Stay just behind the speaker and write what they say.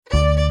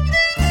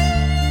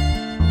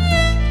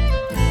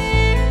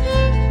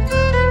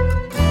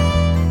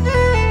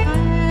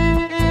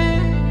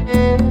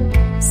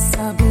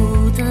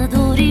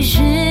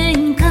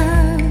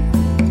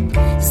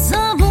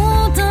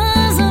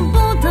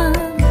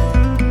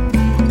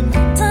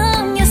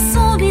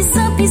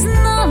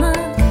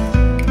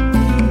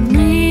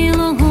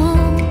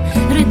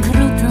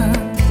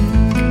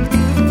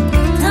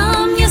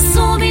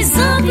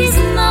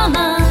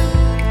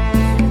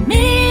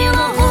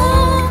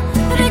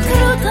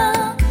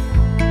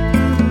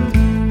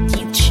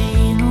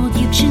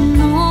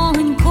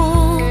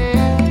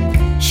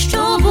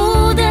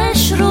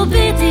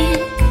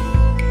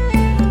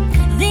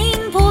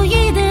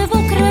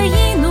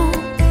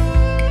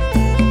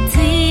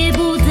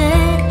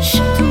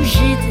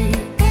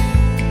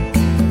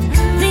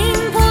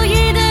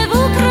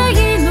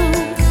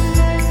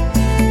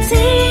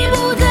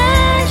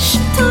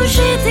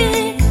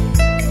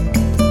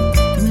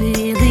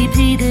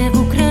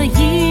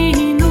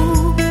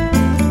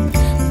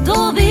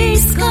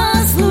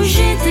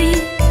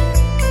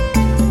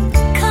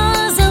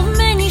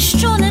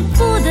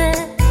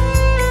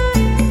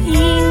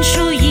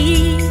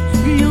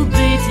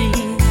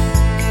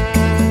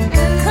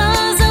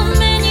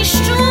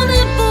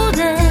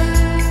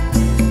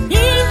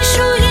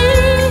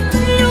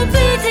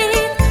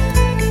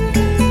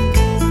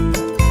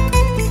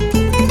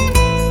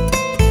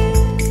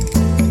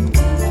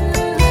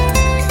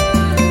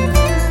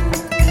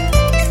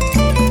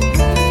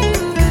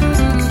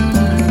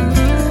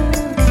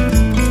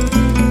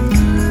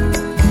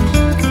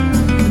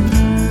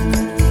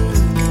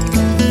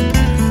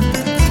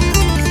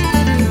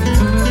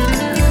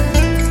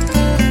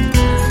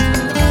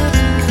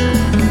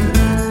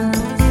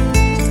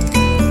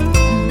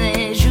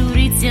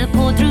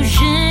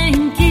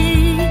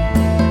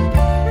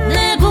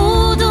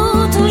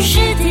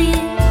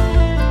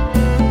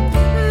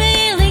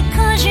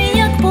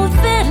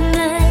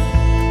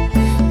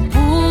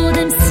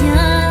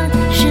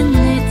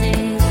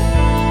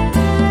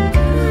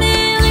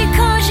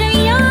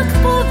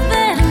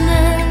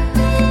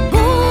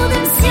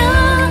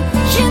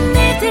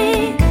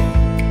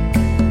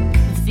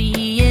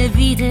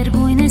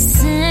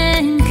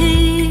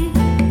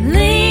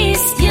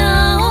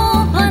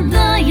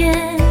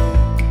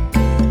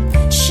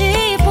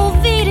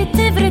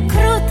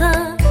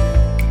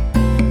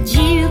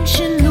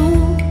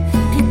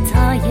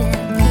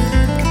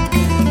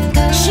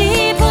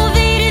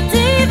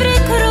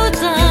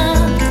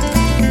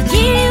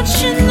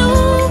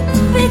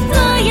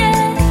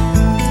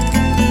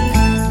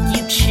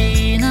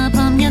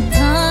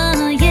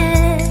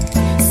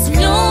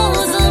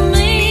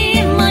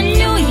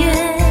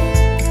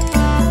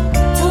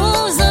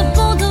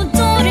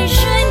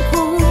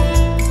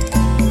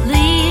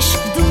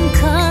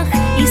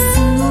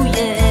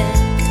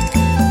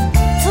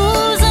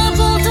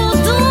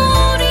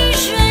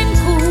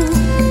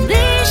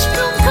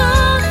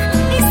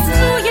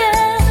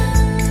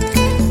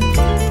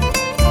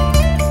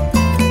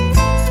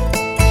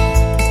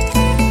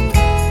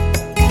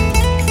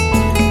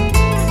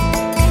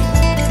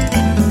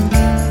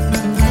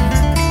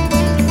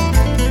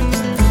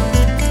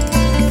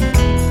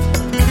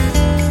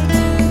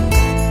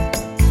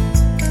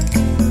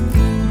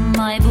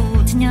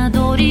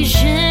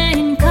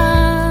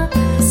дороженька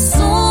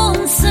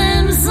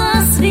сонцем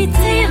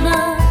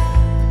засвітила,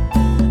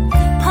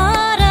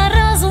 пара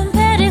разом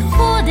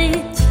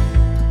переходить,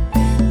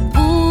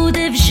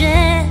 буде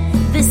вже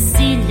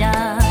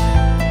весілля.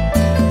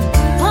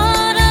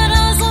 Пара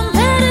разом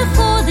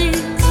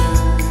переходить,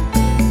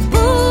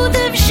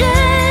 буде вже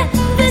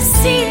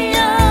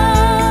весілля.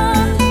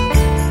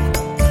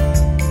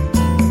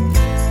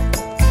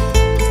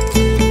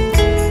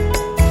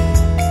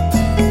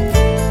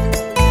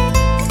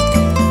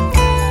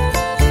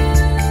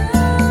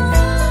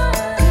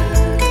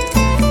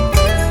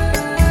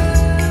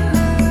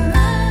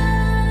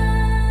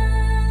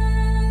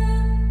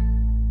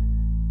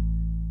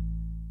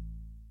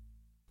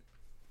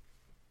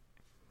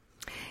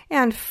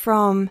 And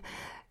from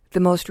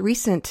the most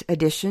recent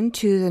addition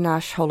to the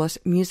Nash Holos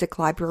Music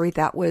Library,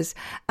 that was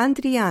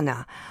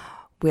Andriana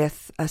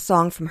with a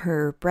song from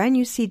her brand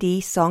new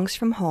CD, Songs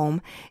from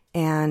Home,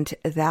 and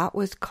that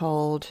was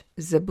called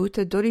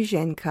Zabuta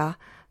Dorijenka,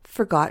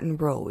 Forgotten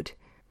Road,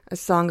 a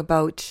song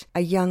about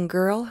a young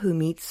girl who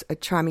meets a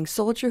charming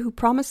soldier who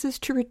promises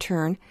to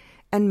return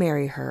and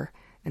marry her,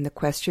 and the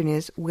question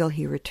is, will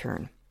he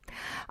return?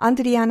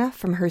 Andriana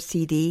from her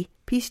CD,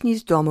 Pisni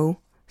z domu,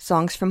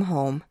 Songs from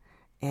Home,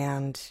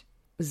 and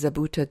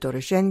Zabuta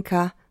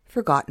Doroženka,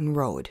 Forgotten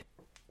Road.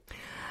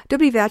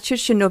 Dobrý večer,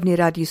 шановні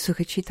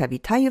радіослухачі, та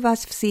вітаю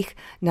вас всіх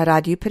на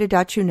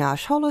радіопередачу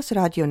 «Наш голос»,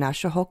 радіо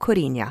нашого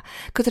коріння,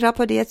 котра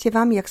подається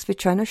вам, як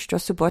звичайно,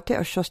 щосуботи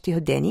о 6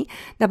 годині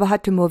на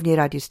багатомовній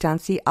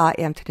радіостанції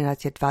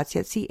AM1320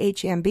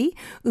 CHMB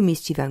у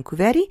місті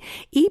Ванкувері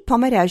і по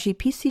мережі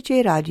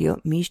PCJ Радіо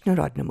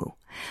Міжнародному.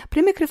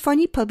 При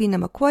мікрофоні Палбіна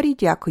Макворі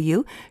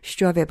дякую,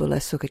 що ви були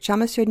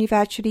слухачами сьогодні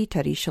ввечері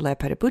та рішили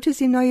перебути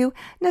зі мною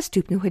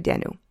наступну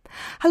годину.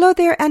 Hello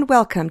there and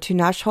welcome to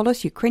Nash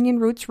Holos Ukrainian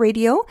Roots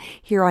Radio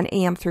here on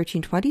AM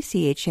 1320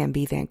 CHMB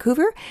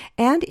Vancouver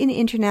and in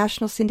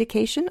international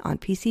syndication on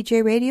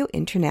PCJ Radio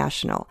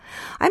International.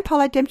 I'm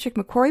Paula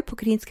Demchik-Macquarie,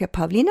 Pukrinska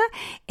Pavlina,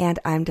 and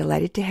I'm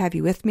delighted to have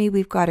you with me.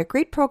 We've got a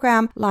great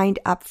program lined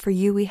up for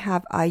you. We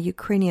have a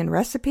Ukrainian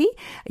recipe,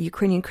 a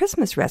Ukrainian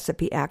Christmas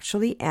recipe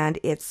actually, and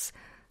it's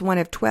one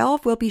of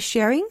 12 we'll be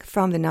sharing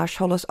from the Nash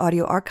Holos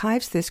audio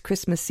archives this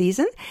Christmas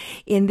season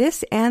in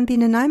this and the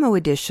Nanaimo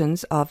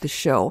editions of the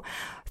show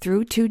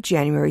through to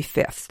January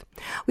 5th.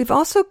 We've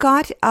also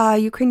got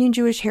Ukrainian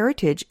Jewish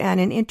heritage and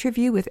an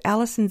interview with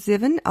Alison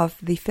Zivin of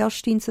the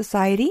Felstein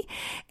Society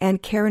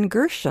and Karen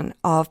Gershon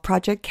of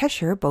Project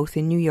Kesher, both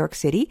in New York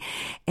City,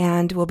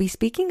 and we'll be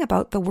speaking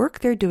about the work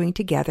they're doing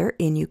together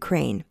in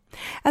Ukraine.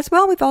 As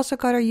well, we've also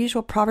got our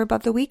usual proverb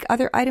of the week,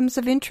 other items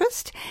of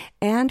interest,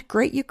 and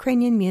great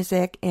Ukrainian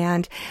music.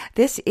 And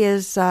this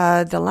is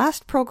the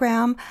last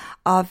program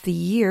of the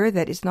year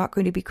that is not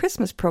going to be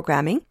Christmas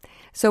programming.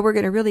 So we're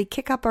going to really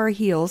kick up our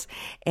heels,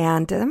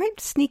 and I might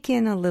sneak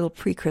in a little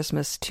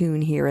pre-Christmas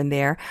tune here and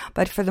there.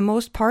 But for the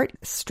most part,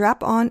 strap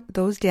on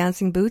those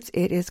dancing boots.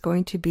 It is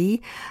going to be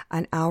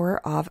an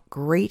hour of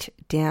great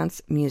dance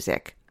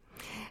music.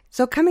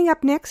 So coming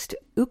up next,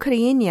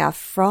 Ukrainia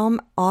from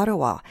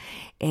Ottawa,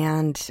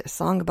 and a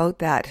song about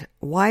that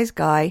wise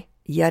guy,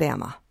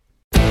 Yarema.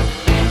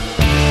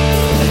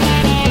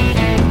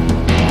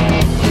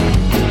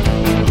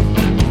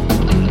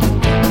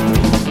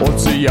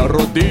 Оце я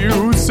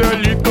родився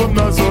літко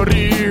на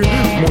зорі,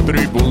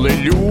 мудрі були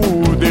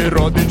люди,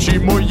 родичі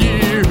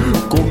мої,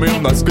 куми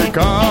в нас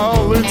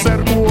кликали,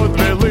 церкву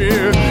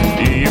одвели,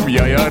 і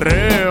ім'я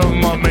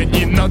Ярема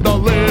мені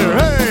надали.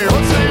 Гей,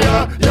 оце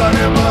я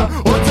Ярема,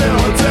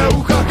 оце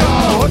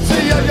ухаха,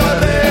 оце я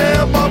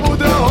Ярема,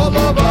 мудра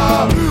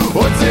голова,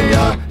 оце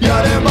я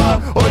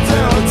Ярема,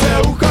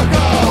 оце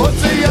ухаха,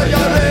 оце я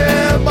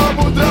Ярема,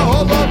 мудра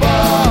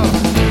голова.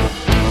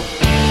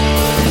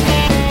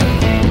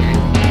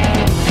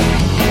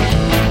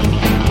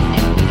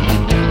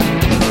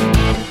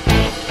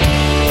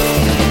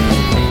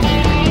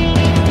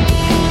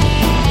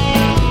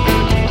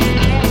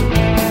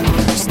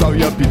 Став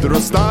я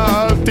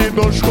підростати,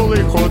 до школи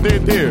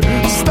ходити,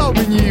 став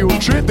мені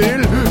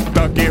учитель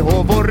так і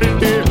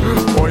говорити.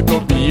 Ой,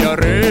 тобі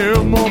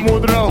Яремо,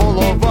 мудра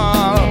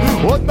голова,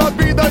 одна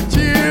біда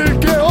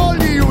тільки,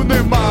 олію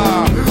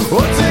нема.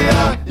 Оце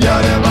я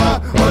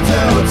Ярема,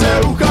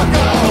 оце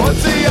ухаха,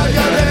 оце я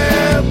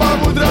Ярема,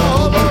 мудра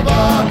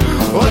голова,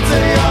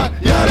 оце я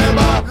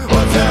Ярема,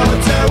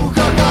 оце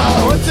ухаха,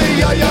 оце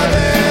я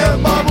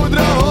Ярема,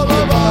 мудра голова.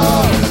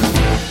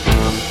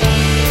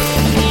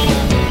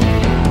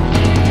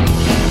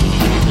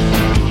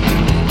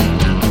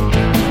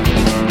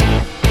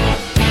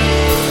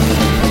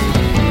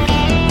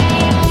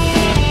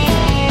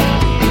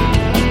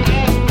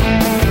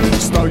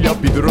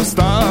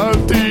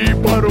 Підростати,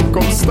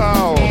 парубком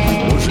став.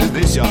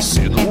 Оженися,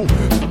 сину,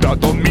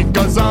 тато мій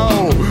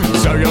казав.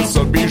 Взяв я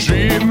собі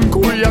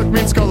жінку, як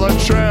він з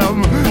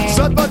калачем.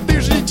 За 2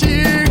 тижні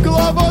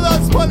тікла вона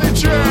з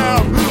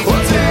паличем.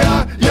 Оце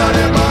я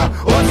Ярема,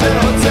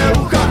 оце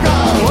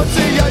ухаха,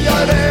 оце я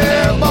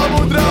Ярема,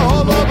 мудра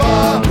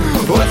голова.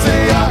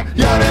 Оце я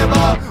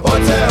Ярема,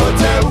 оце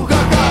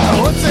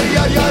ухаха, оце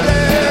я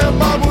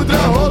Ярема, мудра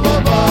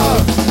голова.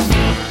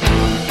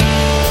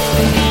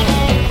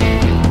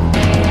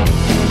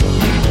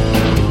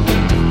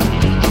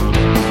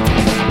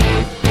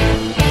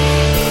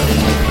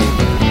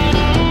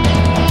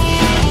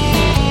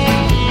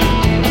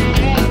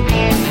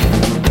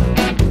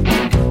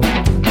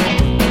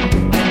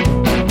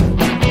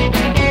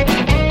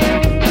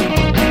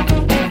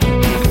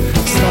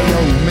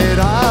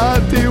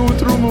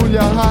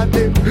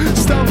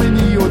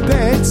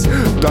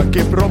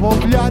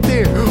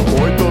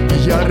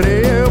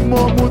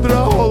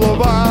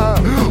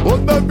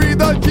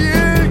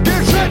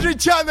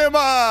 життя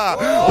нема.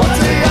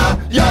 Оце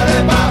я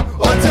Ярема,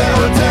 оце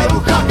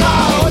ухака,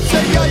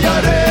 оце я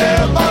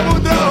Ярема,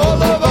 мудра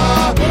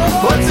голова.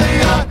 Оце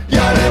я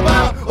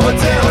Ярема,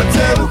 оце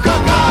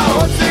ухака,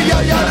 оце я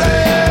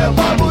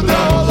Ярема,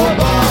 мудра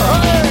голова.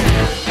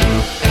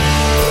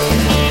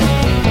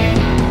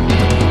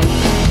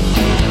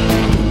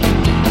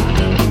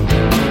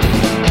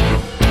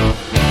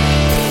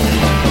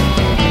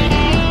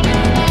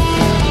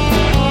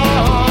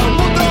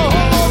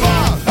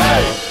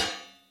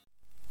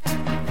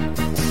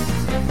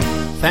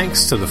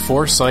 Thanks to the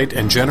foresight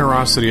and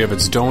generosity of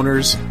its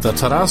donors, the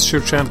Taras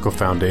Shevchenko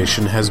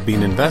Foundation has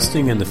been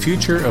investing in the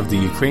future of the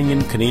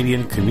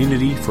Ukrainian-Canadian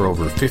community for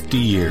over 50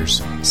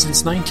 years.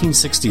 Since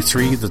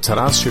 1963, the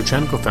Taras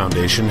Shevchenko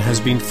Foundation has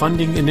been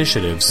funding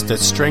initiatives that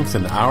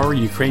strengthen our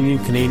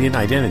Ukrainian-Canadian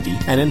identity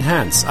and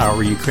enhance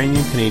our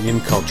Ukrainian-Canadian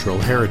cultural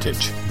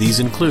heritage. These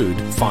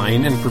include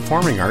fine and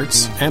performing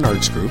arts and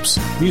arts groups,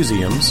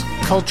 museums,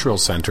 cultural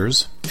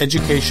centers,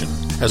 education,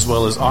 as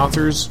well as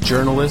authors,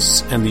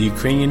 journalists, and the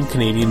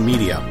Ukrainian-Canadian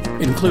media,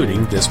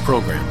 including this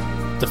program.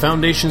 The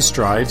foundation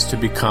strives to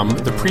become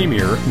the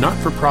premier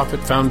not-for-profit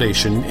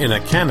foundation in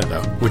Canada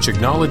which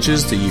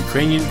acknowledges the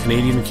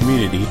Ukrainian-Canadian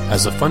community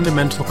as a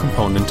fundamental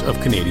component of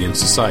Canadian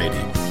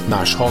society.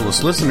 Nash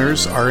Holos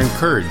listeners are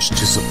encouraged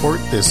to support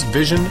this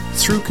vision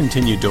through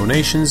continued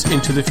donations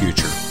into the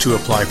future. To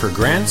apply for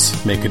grants,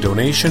 make a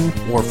donation,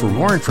 or for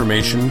more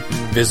information,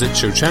 visit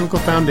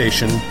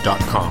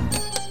ShevchenkoFoundation.com.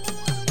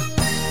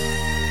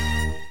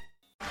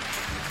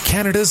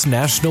 Canada's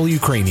National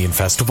Ukrainian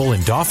Festival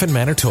in Dauphin,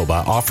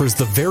 Manitoba offers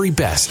the very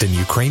best in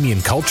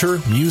Ukrainian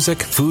culture,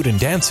 music, food, and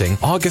dancing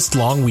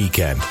August-long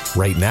weekend.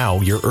 Right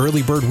now, your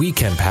early bird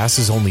weekend pass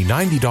is only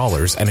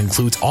 $90 and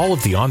includes all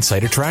of the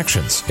on-site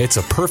attractions. It's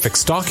a perfect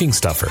stocking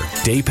stuffer.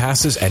 Day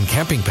passes and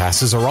camping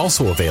passes are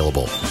also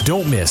available.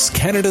 Don't miss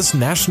Canada's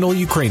National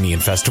Ukrainian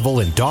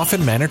Festival in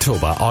Dauphin,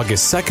 Manitoba,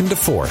 August 2nd to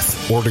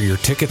 4th. Order your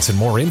tickets and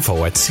more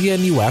info at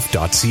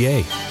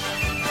cnuf.ca.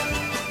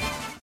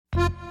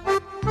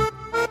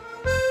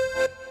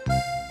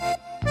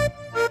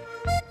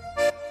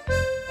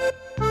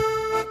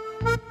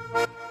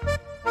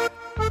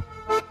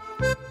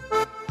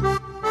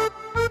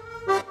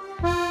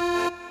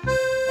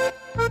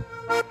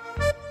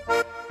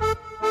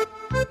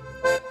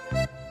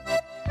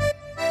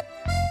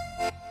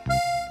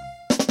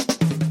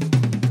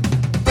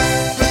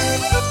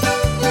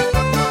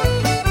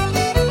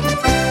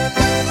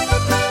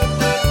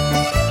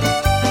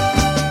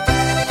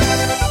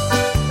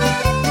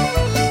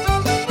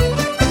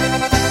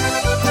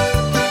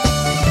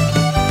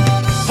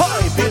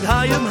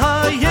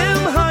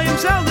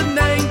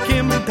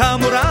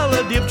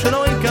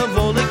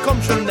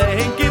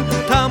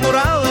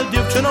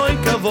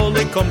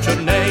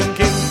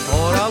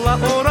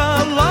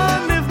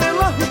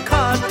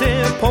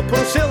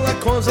 Попросила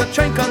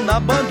козаченька на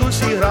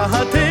бандусі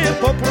грати,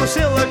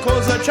 попросила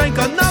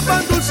козаченька на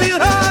бандусі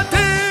грати.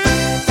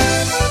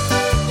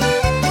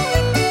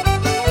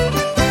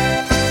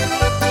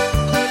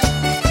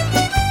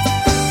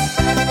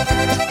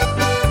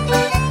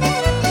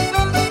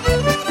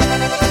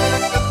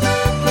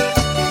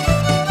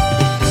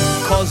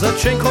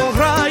 Козаченько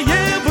грає,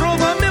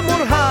 бровами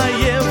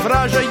моргає,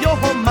 вража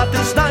його мати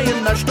знає,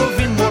 на що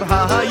він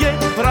моргає,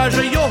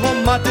 вража його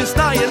мати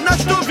знає, на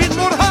що він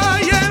моргає.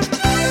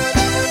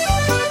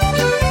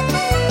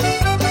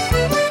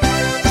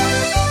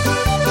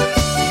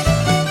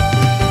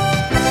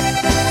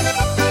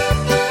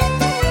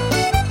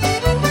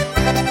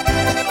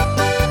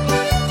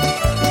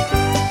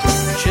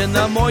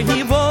 На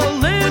мої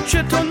воли,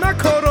 чи то на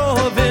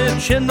корови,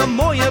 чи на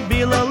моє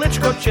біле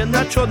личко, чи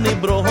на чорні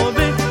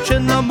брови, чи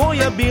на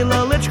моє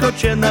біле личко,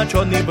 чи на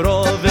чорні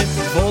брови.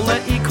 Воле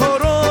і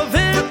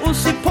корови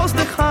усі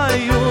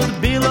поздихають,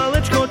 біле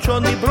личко,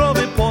 чорні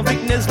брови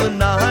повік не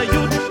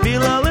злинають,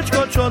 біле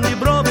личко, чорні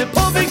брови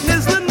повік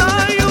не злинають.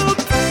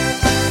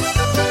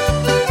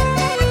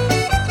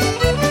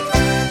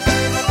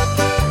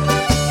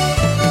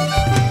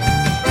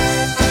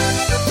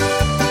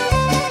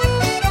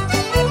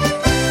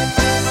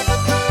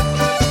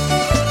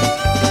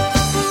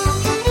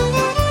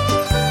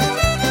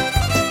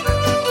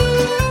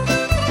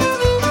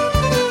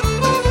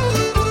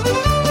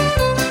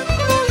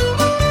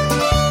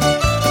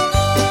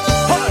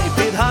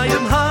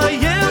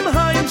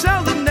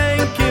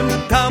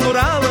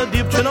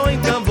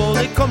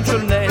 Воликом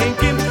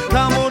чорненьким,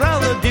 там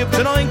урала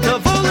дівчинонька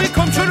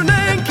воликом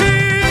чорненьким.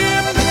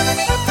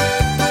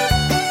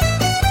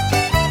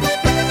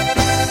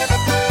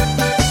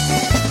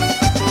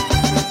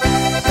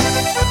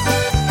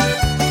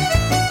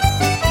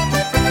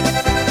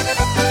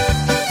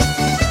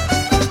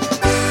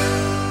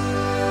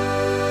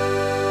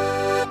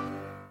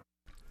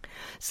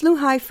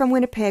 Sluhai from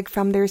Winnipeg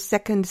from their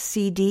second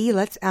CD,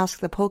 Let's Ask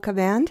the Polka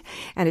Band,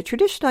 and a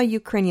traditional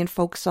Ukrainian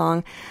folk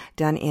song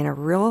done in a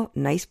real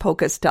nice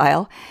polka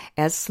style,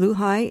 as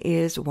Sluhai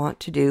is wont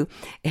to do,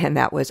 and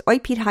that was Oi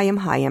Pete Hayim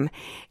Hayim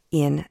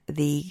in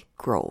the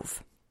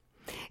Grove.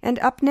 And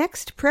up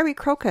next, Prairie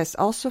Crocus,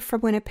 also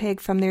from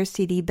Winnipeg, from their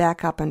CD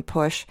Back Up and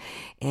Push.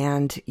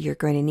 And you're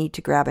going to need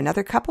to grab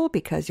another couple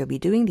because you'll be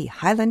doing the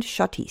Highland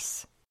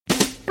Shotties.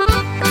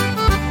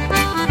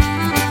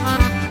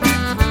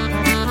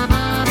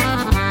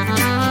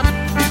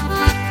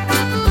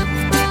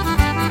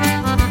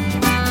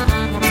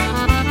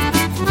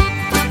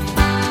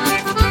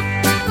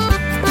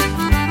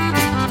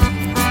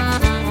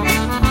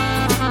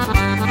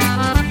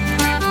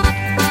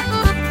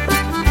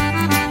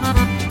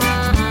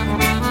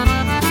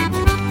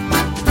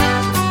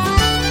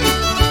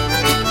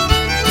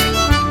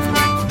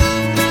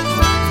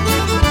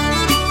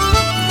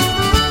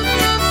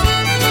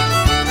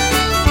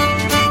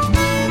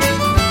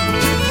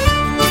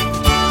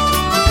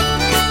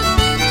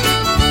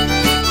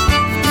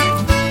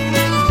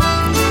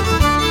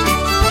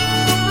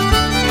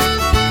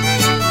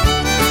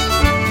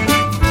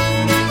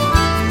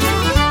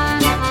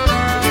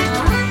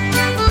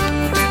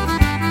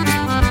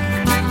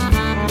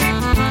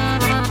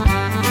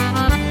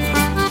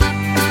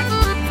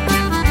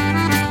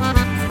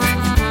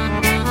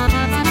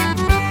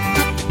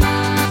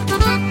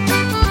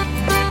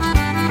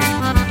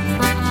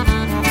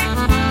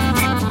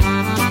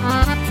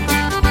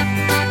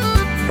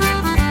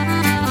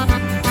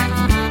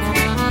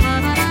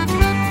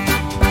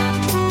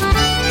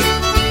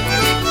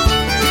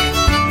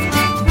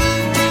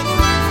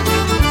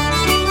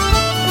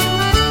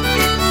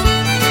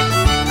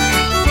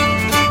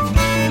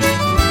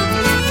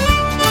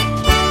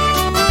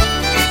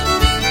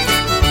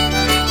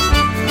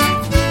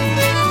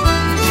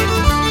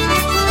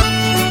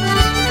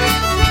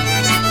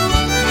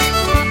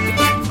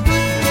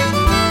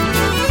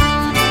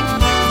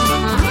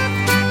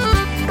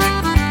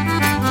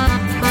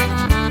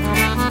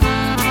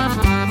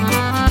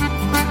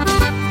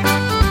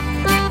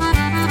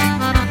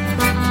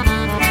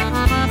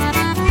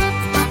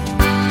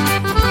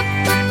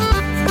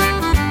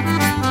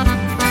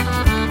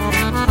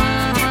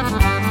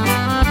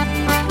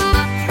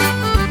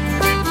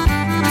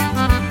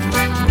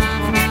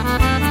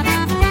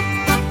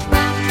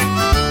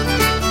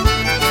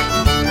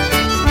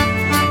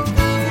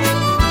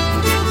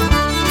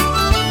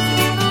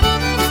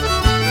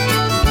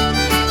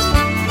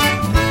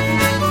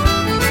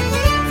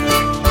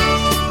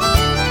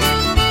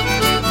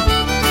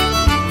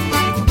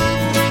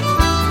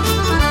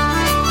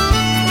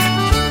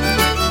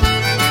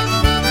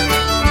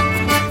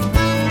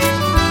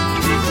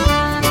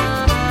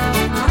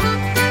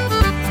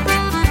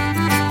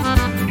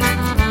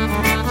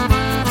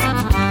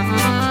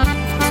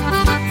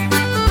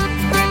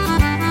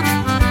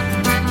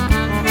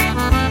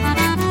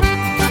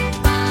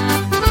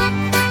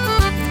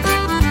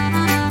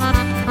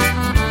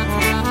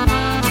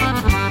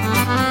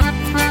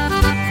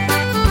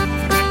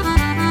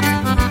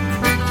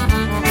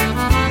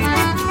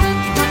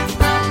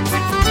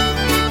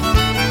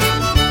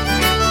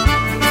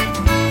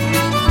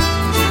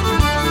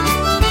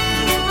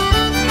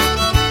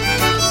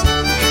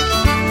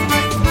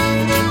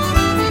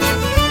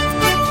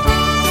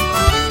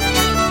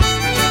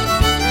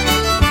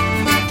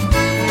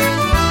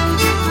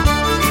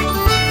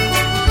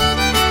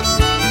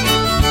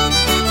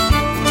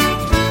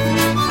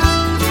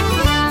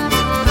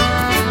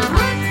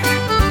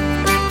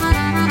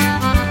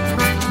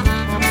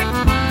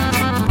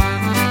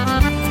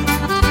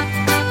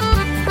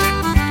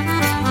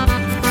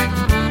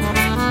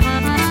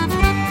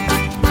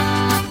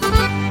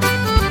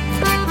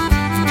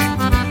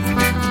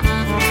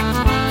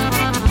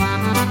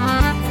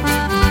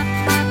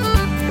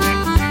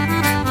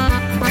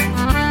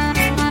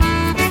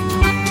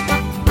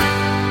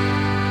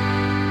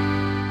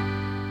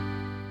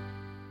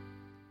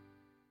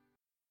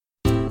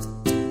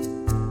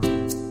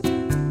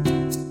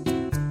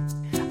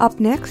 Up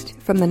next,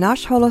 from the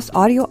Nash Holos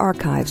Audio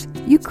Archives,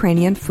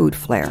 Ukrainian Food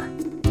Flair.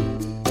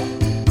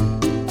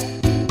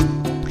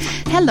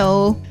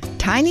 Hello.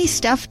 Tiny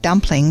stuffed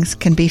dumplings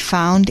can be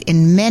found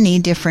in many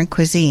different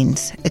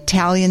cuisines.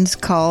 Italians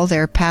call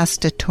their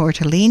pasta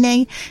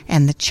tortellini,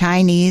 and the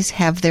Chinese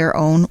have their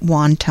own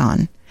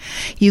wonton.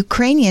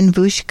 Ukrainian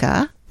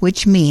vushka,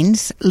 which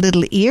means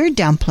little ear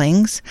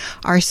dumplings,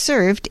 are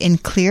served in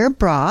clear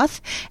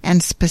broth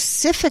and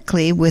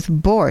specifically with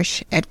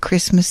borscht at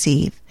Christmas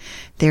Eve.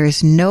 There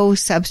is no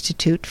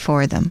substitute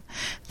for them.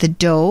 The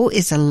dough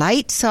is a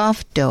light,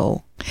 soft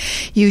dough.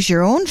 Use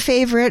your own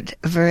favorite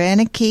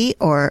vareniki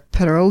or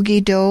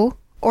pierogi dough,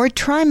 or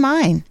try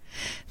mine.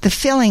 The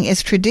filling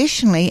is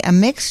traditionally a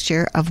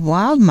mixture of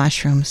wild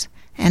mushrooms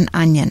and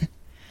onion.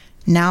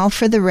 Now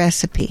for the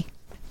recipe.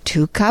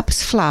 2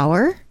 cups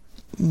flour,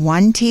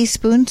 1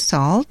 teaspoon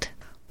salt,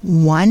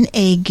 1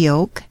 egg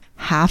yolk,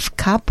 1/2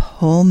 cup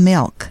whole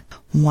milk,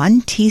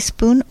 1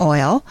 teaspoon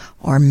oil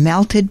or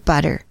melted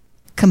butter.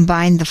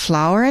 Combine the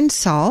flour and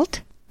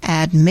salt,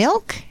 add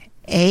milk,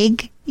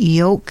 egg,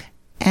 yolk,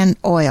 and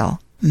oil.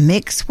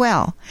 Mix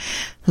well.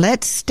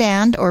 Let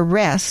stand or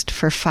rest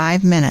for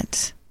 5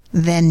 minutes.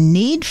 Then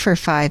knead for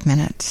 5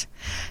 minutes.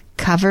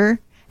 Cover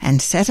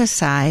and set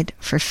aside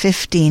for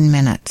 15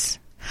 minutes.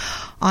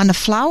 On a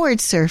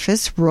floured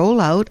surface, roll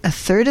out a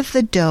third of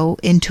the dough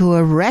into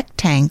a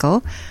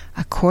rectangle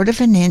 1/4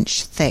 of an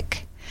inch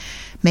thick.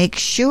 Make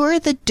sure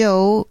the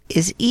dough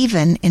is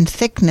even in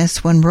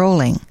thickness when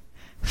rolling.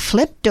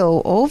 Flip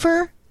dough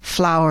over,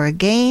 flour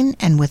again,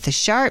 and with a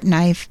sharp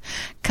knife,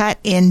 cut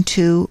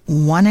into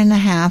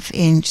 1.5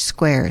 inch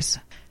squares.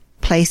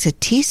 Place a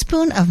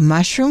teaspoon of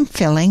mushroom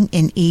filling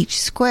in each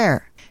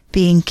square,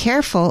 being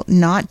careful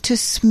not to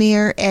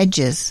smear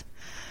edges.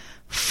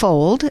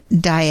 Fold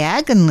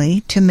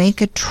diagonally to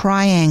make a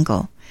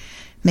triangle.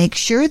 Make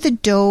sure the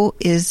dough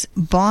is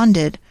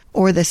bonded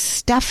or the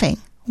stuffing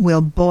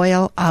will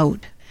boil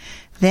out.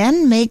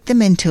 Then make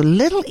them into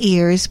little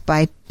ears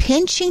by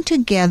pinching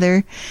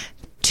together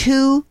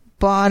 2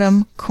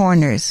 bottom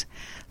corners,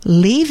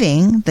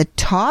 leaving the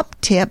top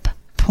tip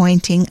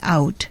pointing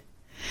out.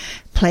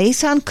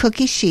 Place on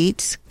cookie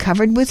sheets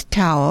covered with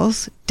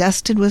towels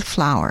dusted with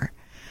flour.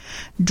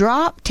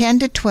 Drop 10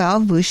 to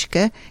 12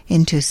 vushka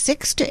into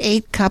 6 to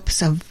 8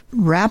 cups of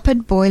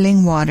rapid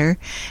boiling water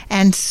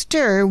and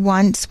stir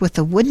once with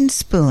a wooden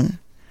spoon.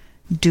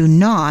 Do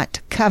not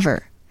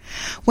cover.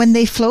 When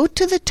they float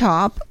to the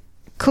top,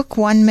 cook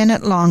 1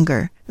 minute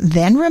longer,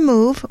 then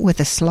remove with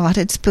a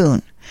slotted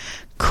spoon.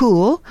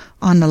 Cool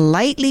on a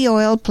lightly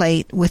oiled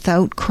plate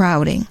without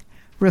crowding.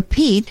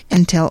 Repeat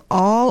until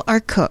all are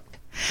cooked.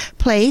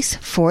 Place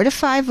 4 to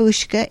 5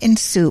 vushka in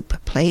soup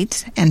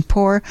plates and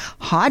pour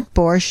hot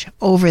borscht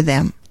over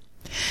them.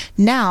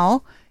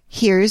 Now,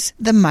 here's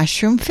the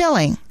mushroom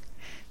filling.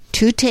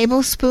 2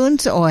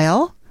 tablespoons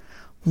oil,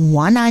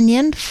 1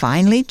 onion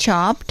finely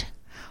chopped,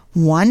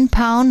 1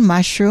 pound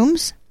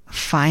mushrooms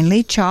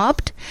finely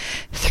chopped,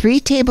 3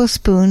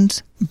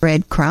 tablespoons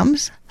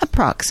breadcrumbs,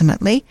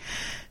 approximately,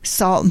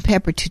 salt and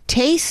pepper to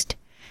taste,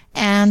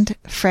 and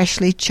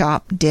freshly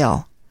chopped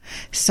dill.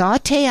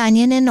 Sauté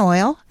onion in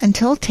oil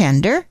until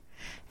tender.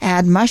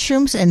 Add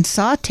mushrooms and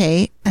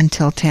sauté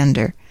until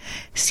tender.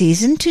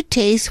 Season to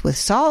taste with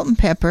salt and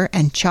pepper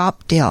and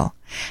chopped dill.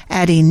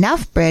 Add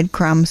enough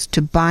breadcrumbs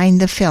to bind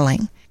the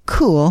filling.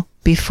 Cool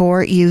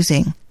before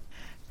using.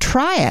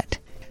 Try it.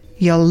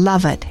 You'll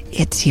love it.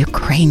 It's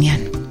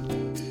Ukrainian.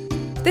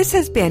 This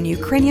has been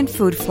Ukrainian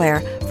Food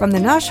Flair from the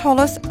Nash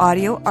Holos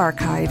Audio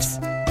Archives.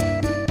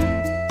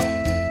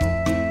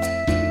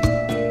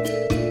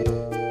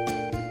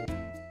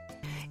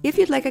 If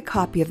you'd like a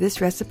copy of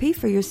this recipe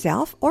for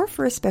yourself or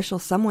for a special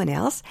someone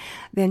else,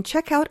 then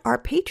check out our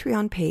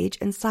Patreon page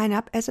and sign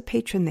up as a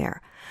patron there.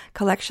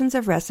 Collections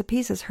of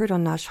recipes as heard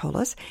on Nash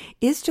Holos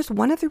is just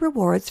one of the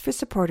rewards for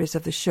supporters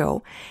of the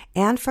show,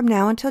 and from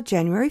now until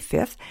January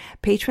 5th,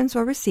 patrons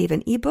will receive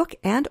an ebook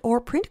and or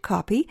print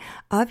copy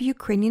of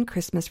Ukrainian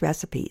Christmas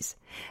recipes.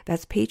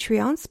 That's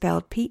Patreon,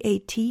 spelled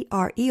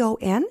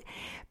Patreon,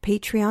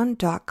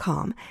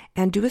 patreon.com,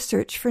 and do a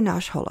search for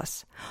Nash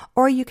Holos.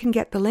 Or you can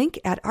get the link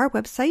at our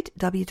website,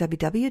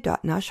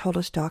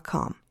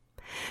 www.nashholos.com.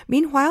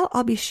 Meanwhile,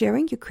 I'll be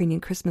sharing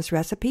Ukrainian Christmas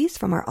recipes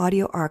from our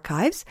audio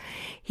archives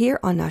here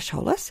on Nash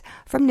Holos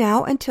from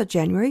now until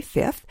January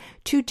 5th,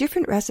 2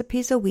 different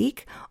recipes a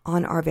week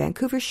on our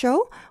Vancouver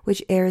show,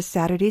 which airs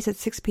Saturdays at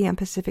 6 p.m.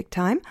 Pacific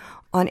Time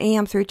on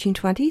AM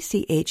 1320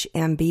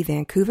 CHMB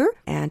Vancouver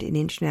and in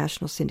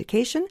international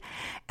syndication,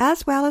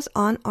 as well as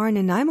on our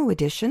Nanaimo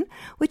edition,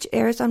 which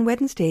airs on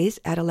Wednesdays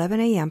at 11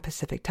 a.m.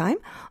 Pacific Time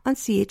on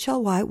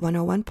CHLY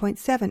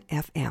 101.7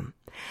 FM.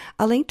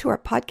 A link to our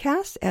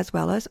podcast as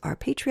well as our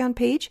Patreon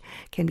page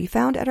can be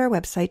found at our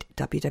website,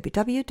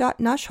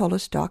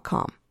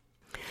 www.nashholos.com.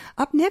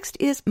 Up next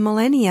is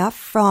Millennia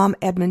from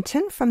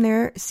Edmonton from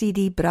their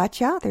CD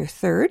Bracia, their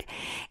third,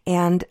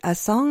 and a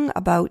song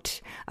about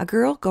a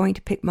girl going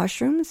to pick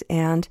mushrooms.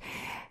 And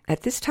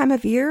at this time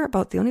of year,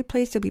 about the only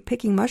place you'll be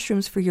picking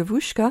mushrooms for your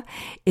vushka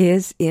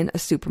is in a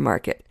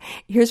supermarket.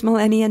 Here's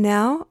Millennia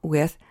now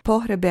with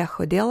Pohrebe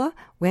Chodela,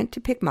 went to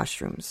pick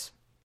mushrooms.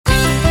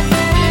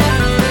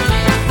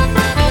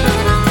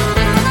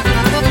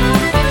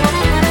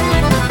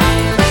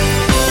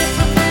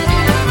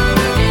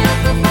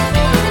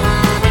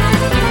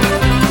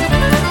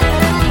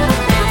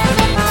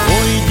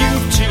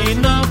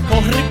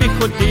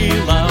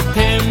 Ходила, в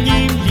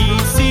темнім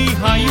лісі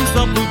гаю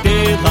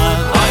заблудила.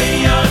 Ай,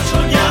 я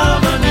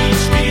чорнява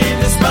нічки,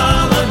 не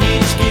спала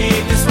нічки,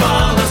 не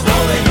спала, з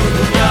долею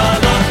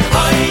гуляла.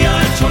 Ай, я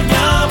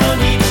чорнява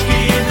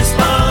нічки, не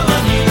спала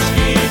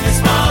нічки, не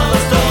спала,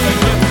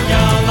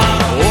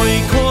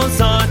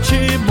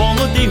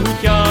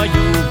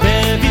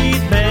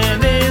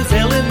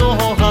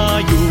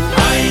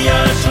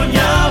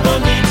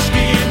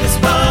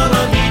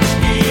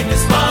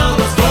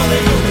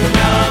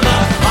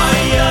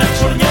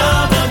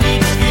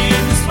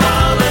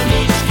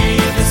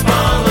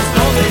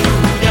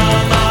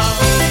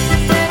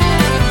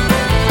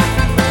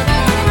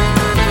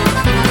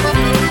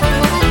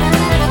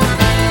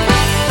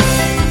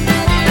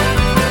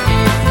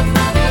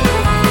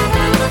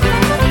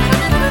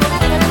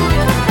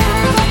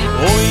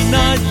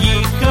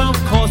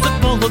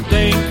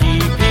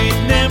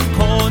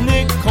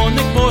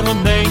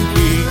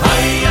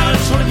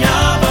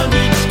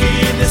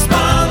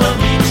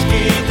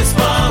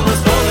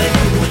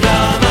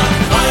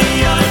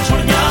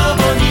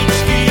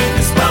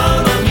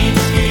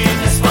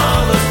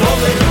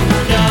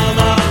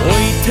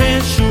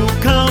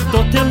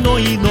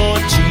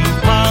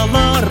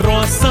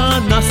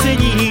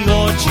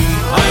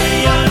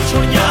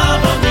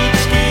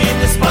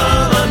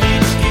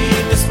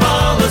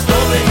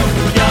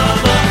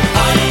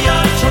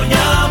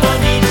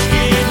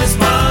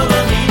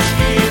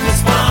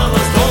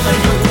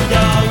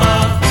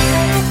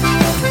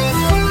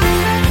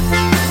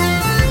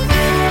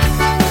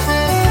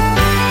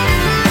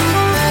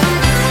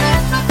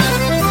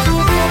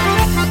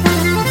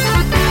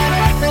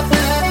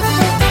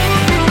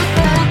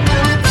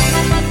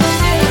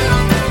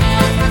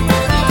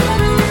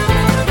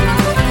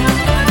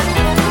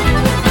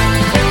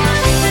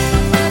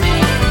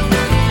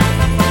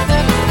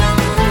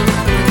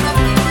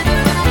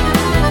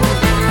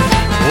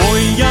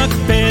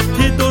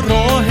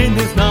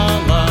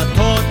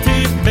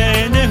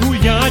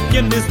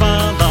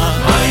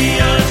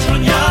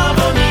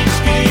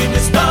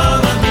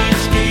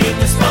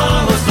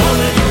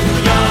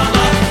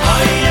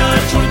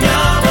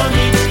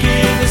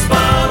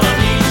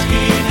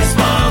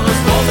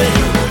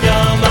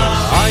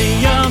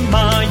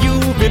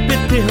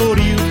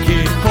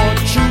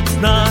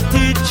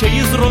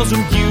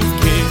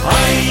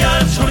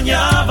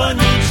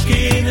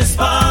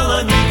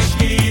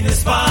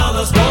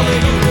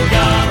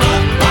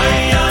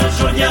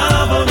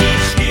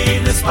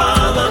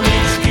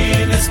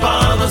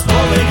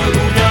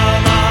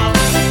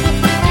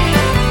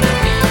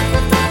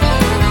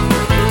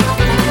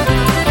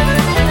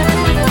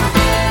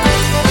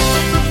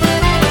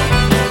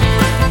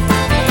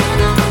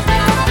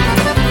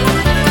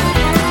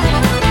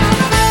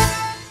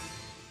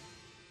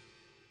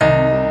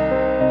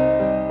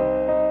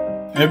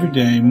 Every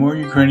day, more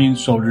Ukrainian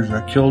soldiers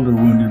are killed or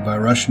wounded by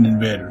Russian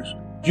invaders.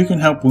 You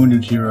can help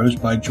wounded heroes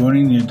by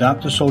joining the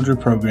Adopt a Soldier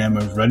program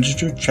of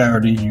registered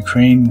charity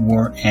Ukraine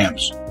War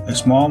Amps. A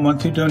small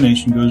monthly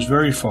donation goes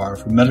very far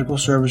for medical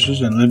services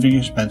and living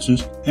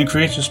expenses and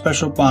creates a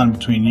special bond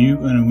between you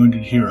and a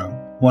wounded hero.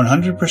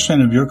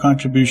 100% of your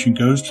contribution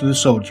goes to the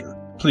soldier.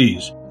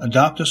 Please,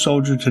 adopt a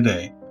soldier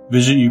today.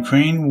 Visit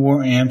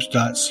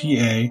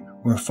ukrainewaramps.ca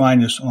or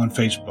find us on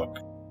Facebook.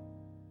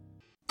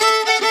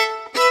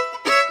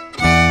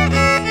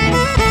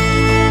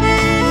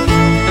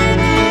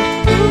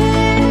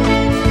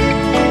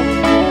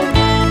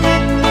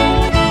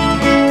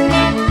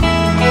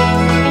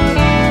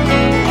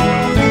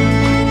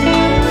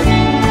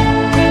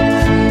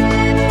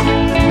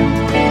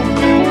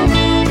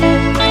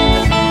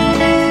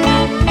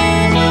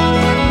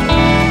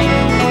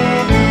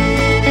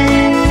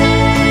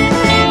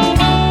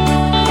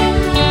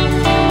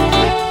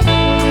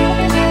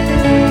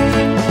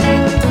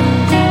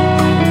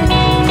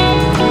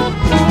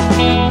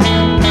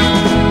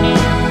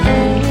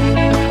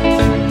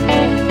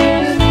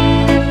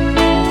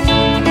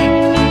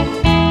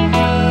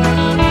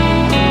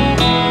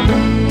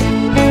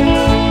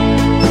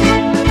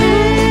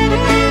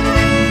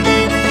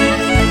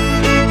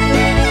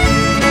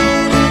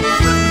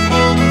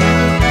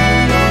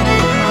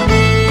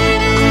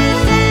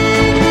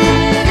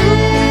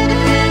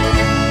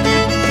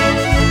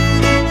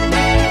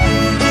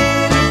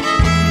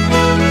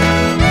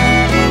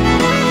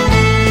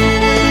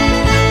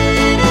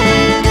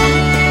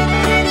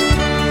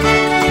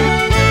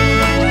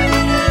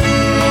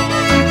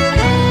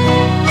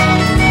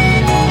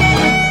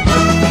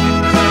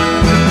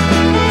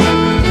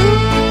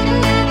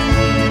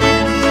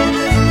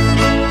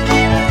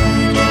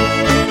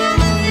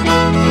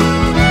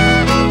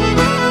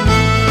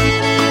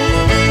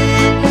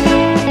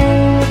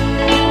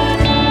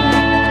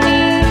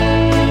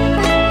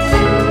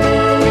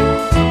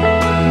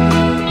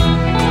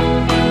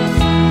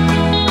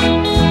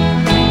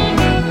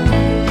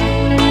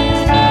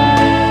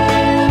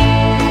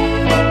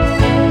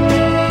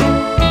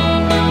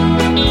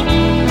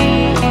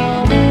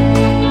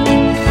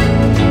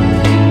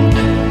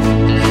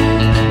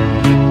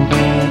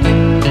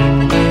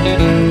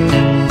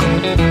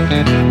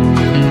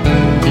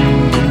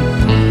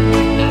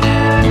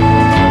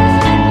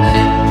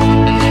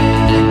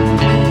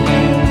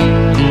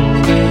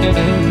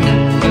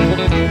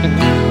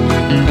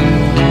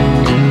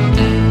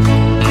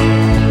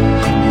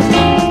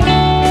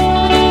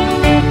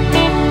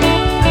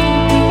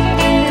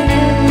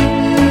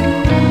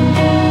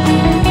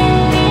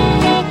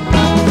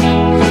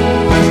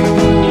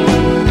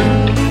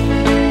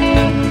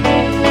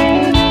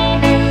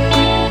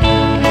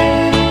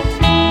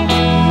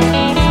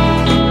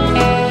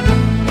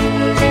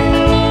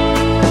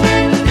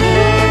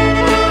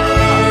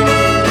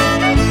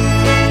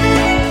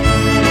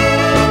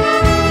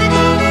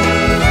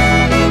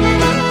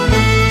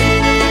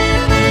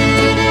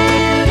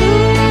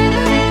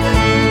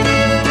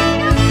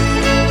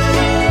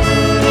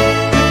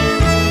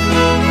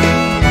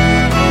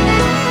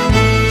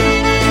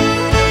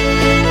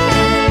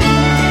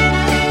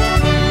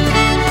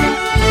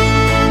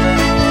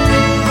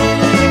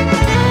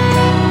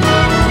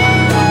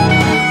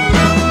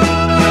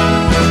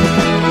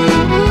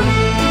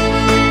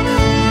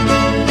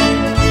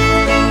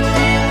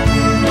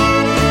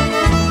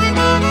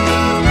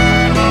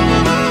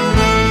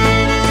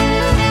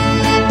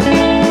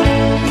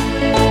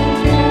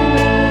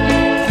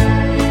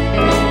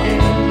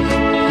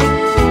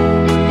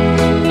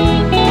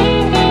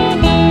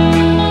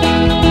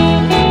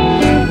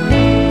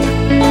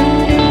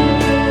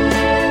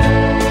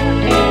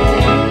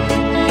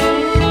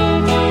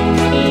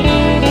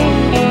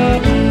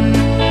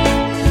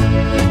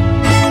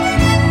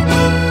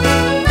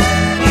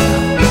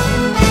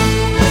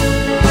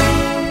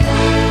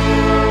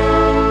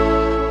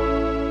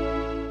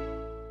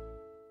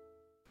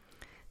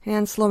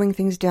 And slowing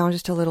things down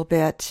just a little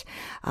bit,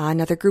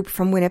 another group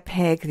from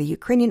Winnipeg, the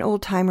Ukrainian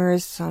Old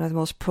Timers, one of the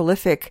most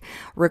prolific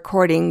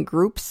recording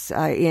groups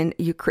in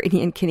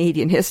Ukrainian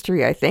Canadian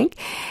history, I think.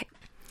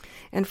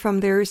 And from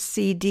their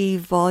CD,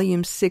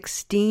 Volume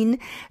 16,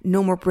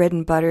 No More Bread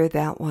and Butter,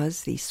 that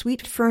was the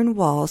Sweet Fern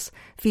Waltz,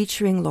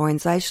 featuring Lauren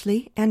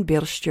Zeischle and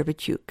Bill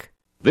Sterbatyuk.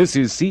 This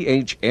is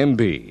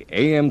CHMB,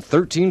 AM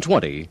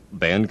 1320,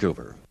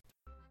 Vancouver.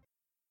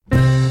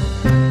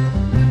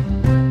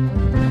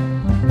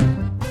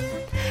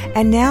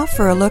 And now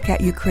for a look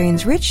at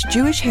Ukraine's rich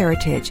Jewish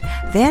heritage,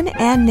 then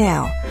and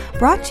now,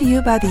 brought to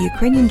you by the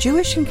Ukrainian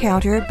Jewish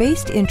Encounter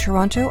based in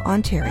Toronto,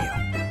 Ontario.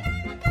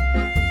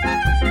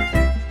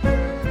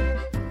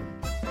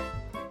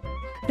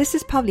 This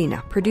is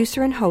Pavlina,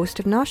 producer and host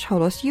of Nash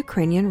Holos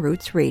Ukrainian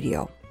Roots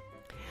Radio.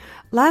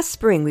 Last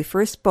spring, we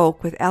first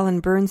spoke with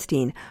Alan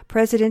Bernstein,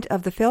 president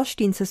of the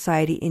Felstein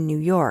Society in New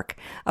York,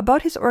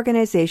 about his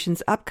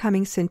organization's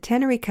upcoming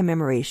centenary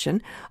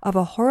commemoration of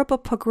a horrible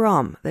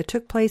pogrom that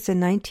took place in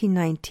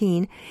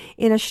 1919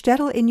 in a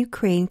shtetl in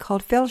Ukraine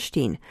called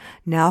Felstein,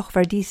 now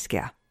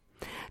Gvardiiska.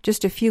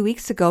 Just a few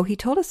weeks ago, he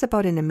told us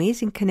about an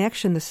amazing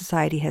connection the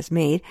Society has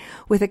made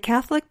with a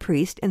Catholic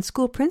priest and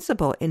school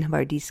principal in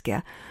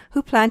Hvardiska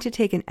who plan to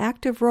take an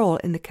active role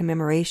in the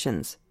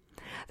commemorations.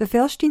 The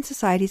Felstein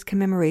Society's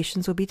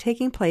commemorations will be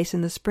taking place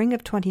in the spring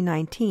of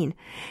 2019,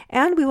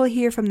 and we will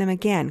hear from them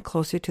again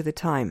closer to the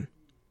time.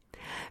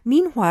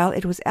 Meanwhile,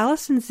 it was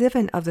Alison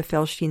Ziven of the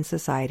Felstein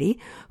Society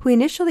who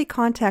initially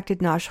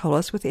contacted Nash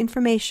Holos with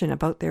information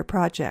about their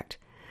project.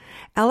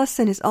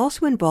 Alison is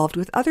also involved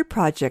with other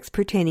projects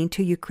pertaining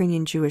to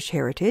Ukrainian Jewish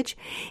heritage,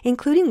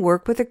 including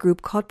work with a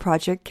group called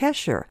Project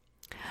Kesher.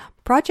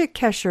 Project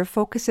Kesher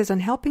focuses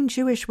on helping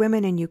Jewish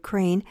women in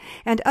Ukraine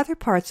and other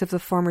parts of the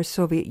former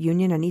Soviet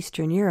Union and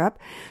Eastern Europe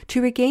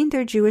to regain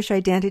their Jewish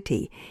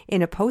identity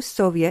in a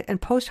post-Soviet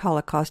and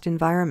post-Holocaust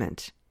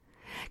environment.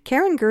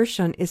 Karen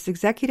Gershon is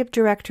Executive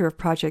Director of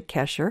Project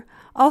Kesher,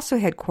 also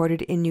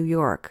headquartered in New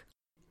York.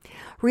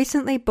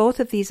 Recently, both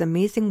of these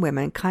amazing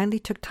women kindly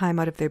took time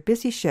out of their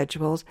busy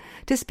schedules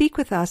to speak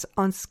with us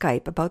on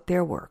Skype about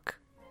their work.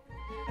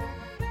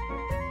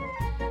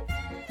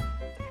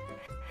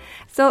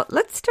 So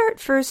let's start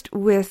first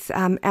with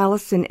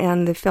Alison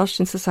and the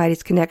Felstein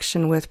Society's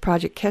connection with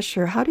Project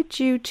Kesher. How did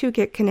you two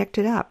get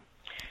connected up?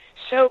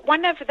 So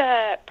one of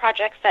the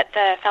projects that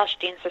the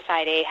Felstein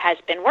Society has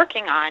been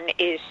working on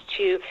is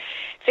to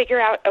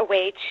figure out a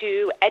way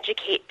to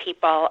educate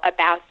people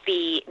about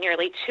the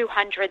nearly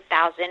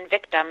 200,000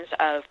 victims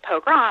of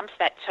pogroms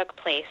that took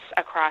place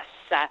across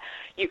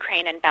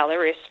Ukraine and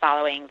Belarus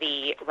following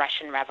the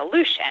Russian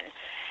Revolution.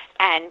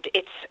 And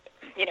it's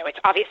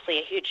obviously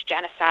a huge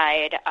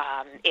genocide.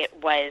 It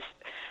was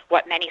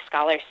what many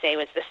scholars say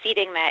was the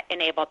seeding that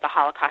enabled the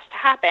Holocaust to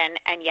happen,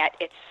 and yet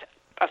it's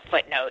a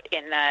footnote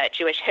in the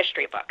Jewish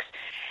history books.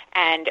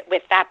 And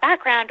with that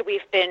background,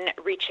 we've been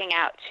reaching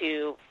out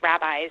to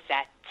rabbis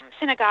at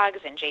synagogues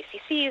and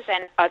JCCs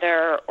and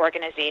other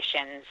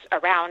organizations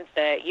around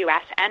the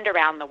U.S. and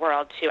around the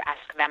world to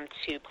ask them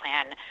to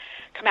plan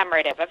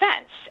commemorative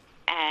events.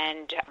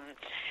 And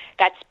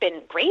that's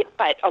been great,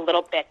 but a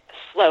little bit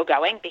slow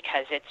going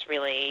because it's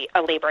really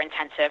a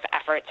labor-intensive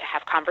effort to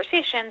have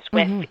conversations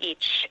with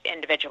each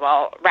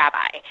individual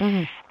rabbi.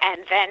 And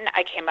then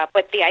I came up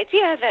with the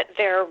idea that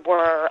there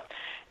were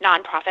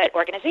nonprofit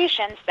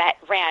organizations that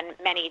ran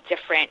many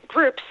different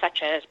groups,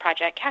 such as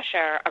Project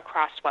Kesher,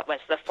 across what was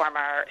the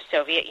former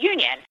Soviet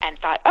Union, and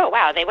thought, oh,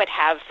 wow, they would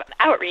have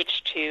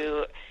outreach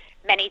to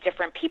many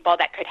different people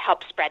that could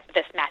help spread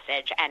this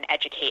message and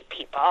educate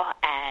people.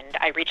 And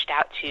I reached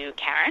out to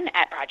Karen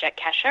at Project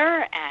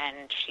Kesher,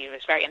 and she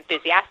was very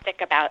enthusiastic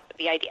about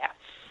the idea.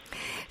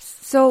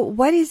 So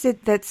what is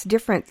it that's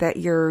different that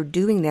you're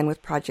doing then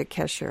with Project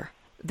Kesher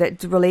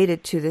that's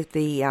related to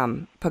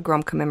the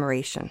pogrom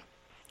commemoration?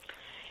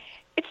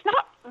 It's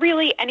not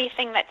really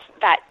anything that's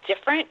that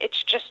different.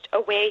 It's just a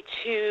way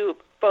to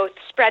both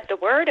spread the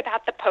word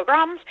about the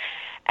pogroms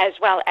as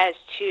well as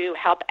to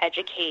help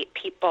educate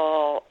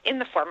people in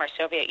the former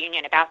Soviet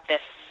Union about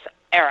this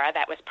era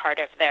that was part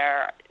of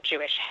their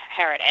Jewish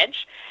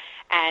heritage.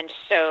 And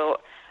so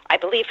I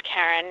believe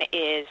Karen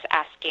is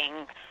asking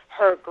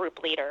her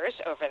group leaders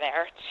over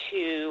there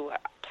to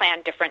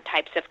plan different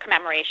types of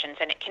commemorations,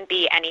 and it can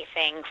be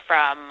anything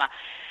from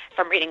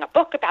reading a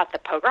book about the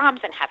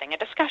pogroms and having a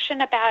discussion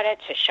about it,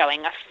 to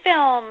showing a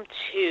film,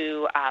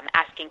 to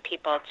asking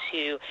people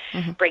to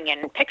bring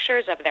in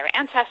pictures of their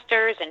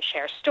ancestors and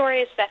share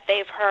stories that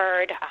they've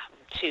heard,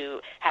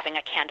 to having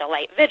a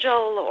candlelight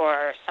vigil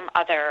or some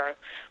other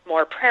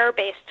more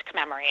prayer-based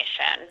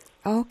commemoration.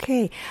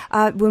 Okay.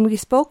 When we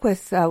spoke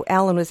with,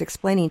 Alan was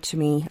explaining to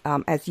me,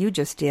 as you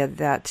just did,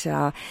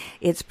 that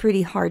it's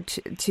pretty hard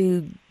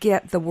to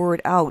get the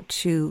word out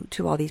to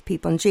all these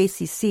people. And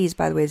JCCs,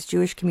 by the way, is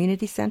Jewish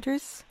Community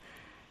Centers?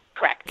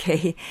 Correct.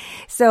 Okay.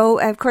 So,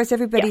 of course,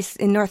 everybody's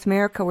in North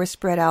America, we're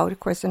spread out, of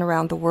course, and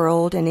around the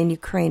world. And in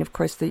Ukraine, of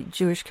course, the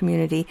Jewish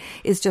community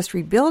is just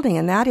rebuilding.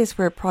 And that is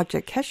where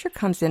Project Kesher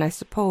comes in, I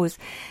suppose.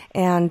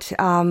 And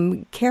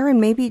Karen,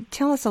 maybe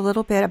tell us a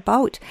little bit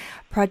about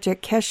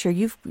Project Kesher.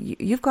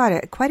 You've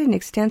got quite an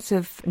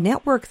extensive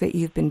network that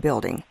you've been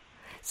building.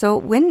 So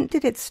when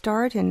did it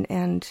start,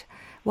 and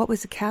what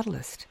was the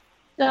catalyst?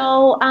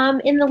 So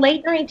in the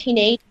late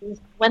 1980s,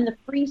 when the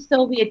Free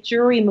Soviet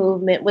Jewry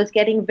movement was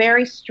getting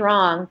very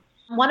strong,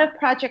 one of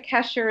Project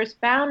Kesher's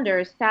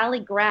founders, Sally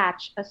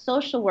Gratch, a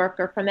social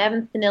worker from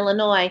Evanston,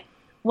 Illinois,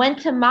 went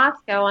to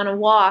Moscow on a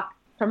walk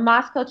from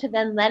Moscow to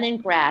then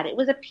Leningrad. It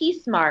was a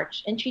peace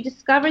march, and she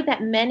discovered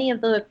that many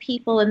of the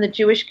people in the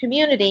Jewish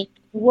community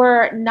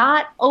were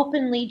not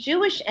openly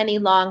Jewish any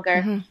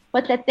longer,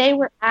 but that they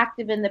were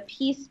active in the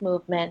peace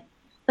movement.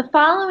 The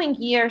following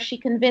year, she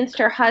convinced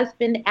her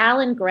husband,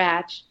 Alan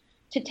Gratch,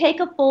 to take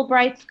a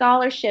Fulbright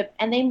scholarship,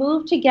 and they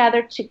moved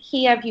together to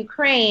Kiev,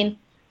 Ukraine,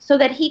 so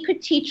that he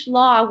could teach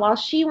law while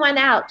she went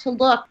out to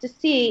look to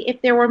see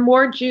if there were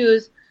more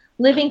Jews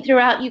living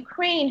throughout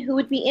Ukraine who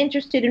would be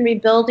interested in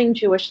rebuilding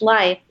Jewish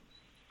life.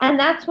 And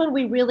that's when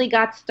we really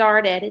got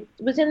started. It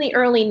was in the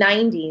early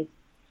 90s.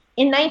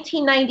 In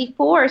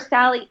 1994,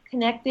 Sally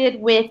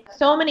connected with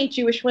so many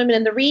Jewish women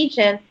in the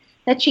region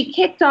that she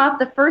kicked off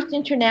the first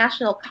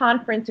international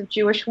conference of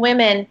Jewish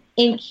women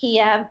in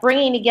Kiev,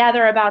 bringing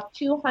together about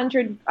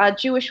 200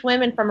 Jewish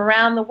women from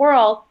around the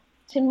world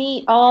to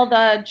meet all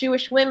the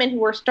Jewish women who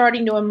were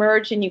starting to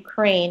emerge in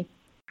Ukraine.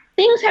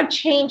 Things have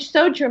changed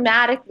so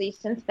dramatically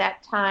since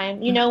that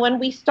time. You know, when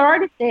we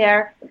started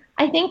there,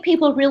 I think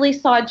people really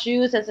saw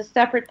Jews as a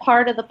separate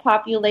part of the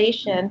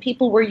population.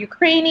 People were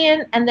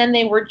Ukrainian and then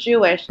they were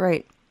Jewish.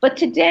 Right. But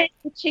today,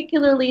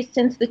 particularly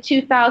since the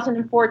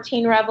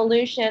 2014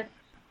 revolution,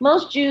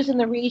 most Jews in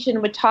the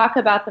region would talk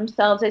about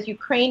themselves as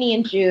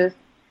Ukrainian Jews.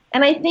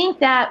 And I think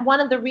that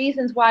one of the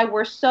reasons why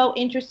we're so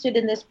interested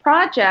in this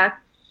project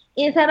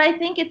is that I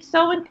think it's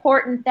so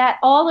important that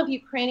all of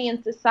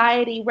Ukrainian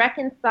society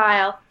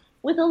reconcile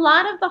with a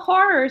lot of the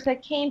horrors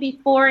that came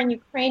before in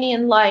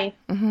Ukrainian life.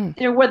 Mm-hmm.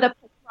 There were the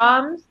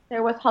pogroms,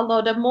 there was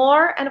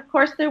Holodomor, and of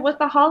course there was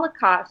the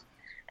Holocaust.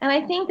 And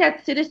I think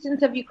that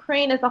citizens of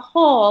Ukraine as a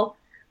whole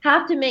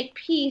have to make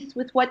peace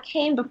with what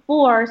came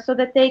before so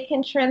that they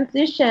can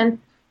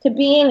transition to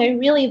being a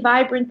really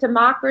vibrant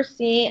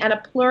democracy and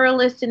a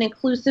pluralist and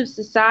inclusive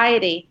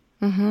society.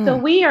 Mm-hmm. So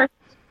we are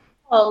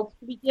told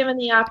to be given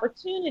the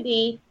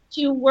opportunity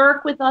to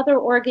work with other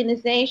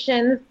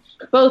organizations,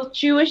 both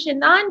Jewish and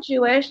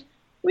non-Jewish,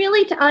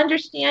 really to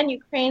understand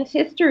Ukraine's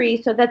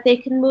history so that they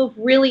can move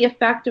really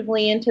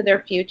effectively into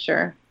their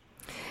future.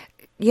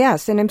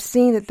 Yes, and I'm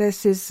seeing that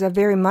this is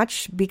very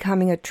much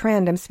becoming a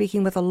trend. I'm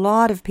speaking with a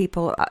lot of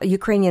people,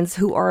 Ukrainians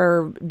who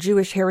are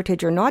Jewish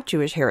heritage or not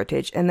Jewish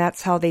heritage, and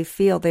that's how they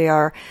feel. They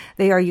are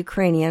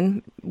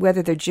Ukrainian,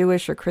 whether they're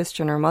Jewish or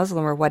Christian or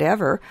Muslim or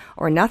whatever,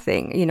 or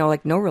nothing, you know,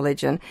 like no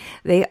religion.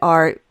 They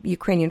are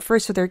Ukrainian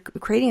first, so they're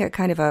creating a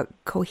kind of a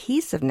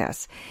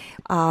cohesiveness.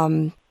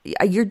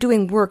 You're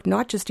doing work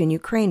not just in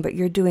Ukraine, but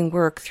you're doing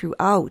work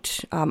throughout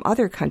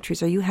other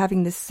countries. Are you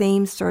having the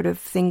same sort of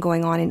thing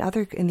going on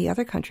in the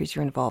other countries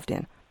you're involved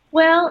in?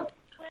 Well,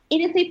 it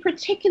is a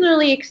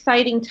particularly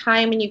exciting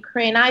time in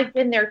Ukraine. I've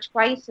been there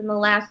twice in the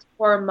last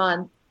 4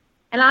 months.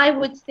 And I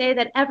would say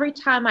that every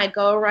time I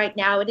go right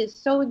now, it is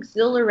so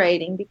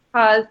exhilarating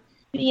because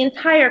the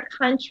entire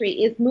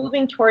country is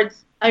moving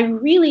towards a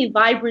really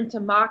vibrant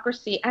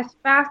democracy as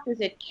fast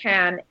as it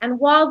can. And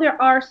while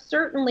there are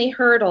certainly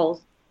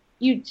hurdles,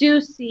 you do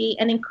see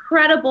an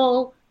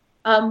incredible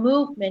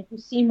movement. You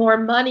see more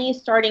money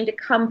starting to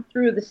come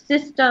through the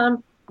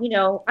system. You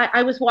know,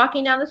 I was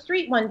walking down the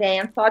street one day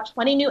and saw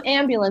 20 new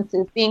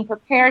ambulances being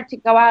prepared to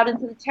go out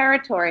into the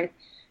territories,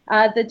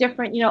 the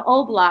different,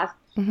 oblasts.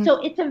 Mm-hmm.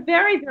 So it's a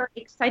very, very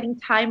exciting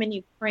time in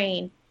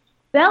Ukraine.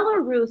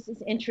 Belarus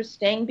is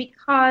interesting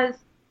because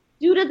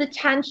due to the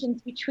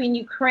tensions between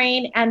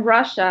Ukraine and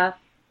Russia,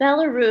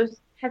 Belarus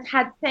has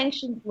had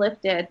sanctions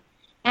lifted.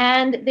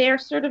 And they're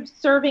sort of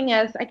serving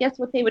as, I guess,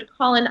 what they would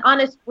call an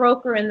honest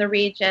broker in the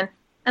region.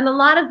 And a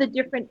lot of the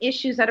different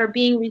issues that are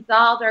being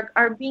resolved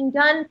are being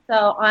done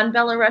so on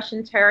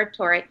Belarusian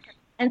territory.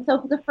 And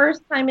so for the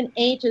first time in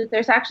ages,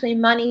 there's actually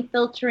money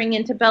filtering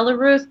into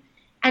Belarus.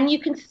 And you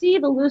can see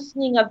the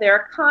loosening of their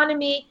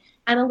economy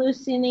and a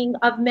loosening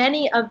of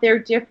many of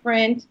their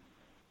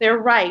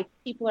rights.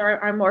 People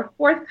are more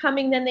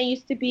forthcoming than they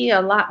used to be,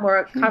 a lot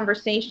more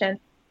conversation.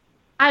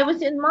 I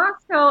was in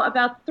Moscow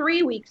about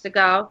 3 weeks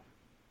ago.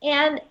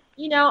 And,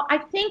 I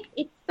think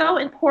it's so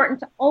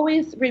important to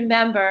always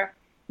remember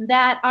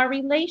that our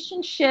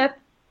relationship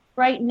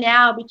right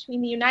now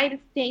between the United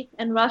States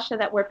and Russia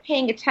that we're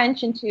paying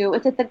attention to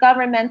is at the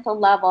governmental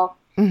level.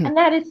 Mm-hmm. And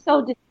that is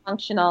so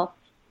dysfunctional.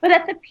 But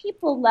at the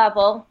people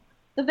level,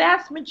 the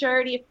vast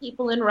majority of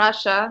people in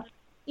Russia,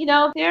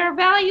 their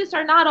values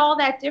are not all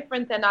that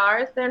different than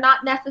ours. They're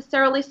not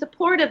necessarily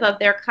supportive of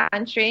their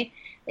country.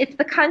 It's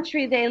the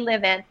country they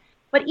live in.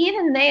 But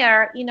even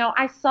there,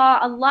 I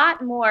saw a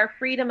lot more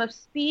freedom of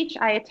speech.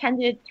 I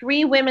attended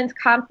 3 women's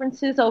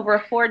conferences over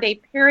a 4-day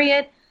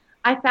period.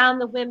 I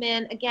found the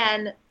women,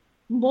 again,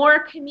 more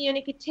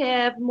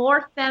communicative,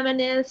 more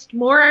feminist,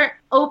 more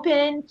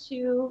open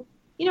to,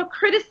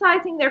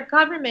 criticizing their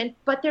government,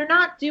 but they're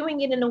not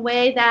doing it in a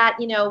way that,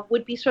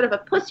 would be sort of a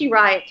Pussy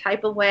Riot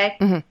type of way.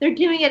 Mm-hmm. They're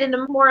doing it in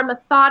a more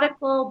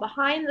methodical,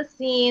 behind the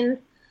scenes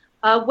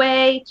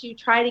way to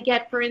try to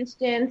get, for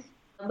instance,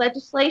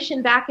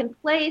 legislation back in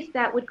place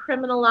that would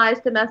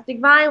criminalize domestic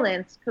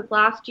violence, because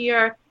last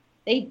year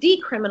they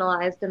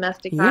decriminalized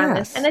domestic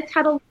violence, and it's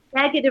had a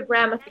negative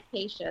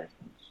ramifications.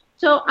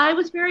 So I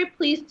was very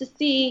pleased to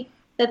see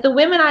that the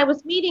women I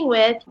was meeting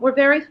with were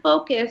very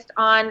focused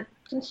on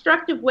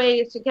constructive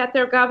ways to get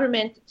their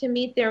government to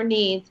meet their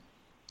needs.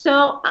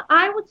 So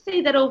I would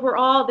say that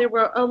overall there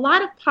were a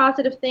lot of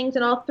positive things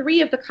in all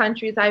 3 of the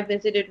countries I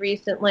visited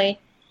recently.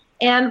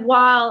 And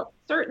while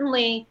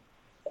certainly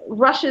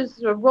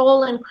Russia's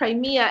role in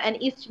Crimea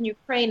and eastern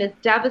Ukraine is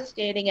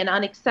devastating and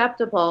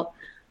unacceptable,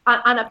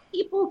 on a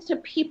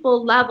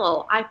people-to-people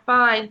level, I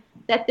find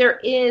that there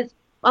is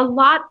a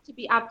lot to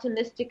be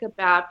optimistic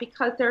about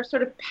because there are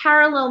sort of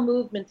parallel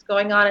movements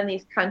going on in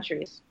these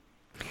countries.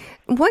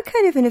 What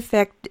kind of an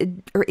effect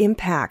or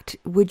impact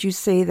would you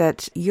say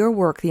that your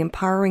work, the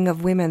empowering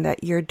of women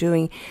that you're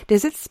doing,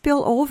 does it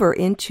spill over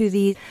into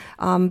the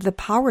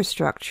power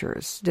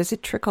structures? Does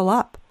it trickle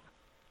up?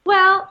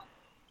 Well,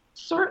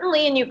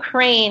 certainly in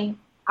Ukraine,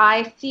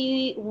 I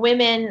see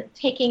women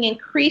taking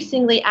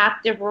increasingly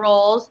active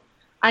roles.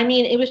 I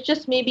mean, it was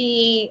just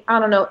maybe,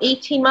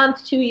 18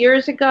 months, 2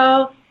 years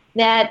ago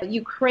that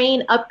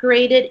Ukraine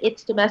upgraded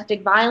its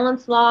domestic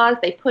violence laws.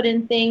 They put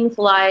in things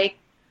like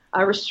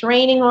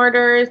restraining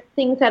orders,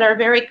 things that are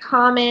very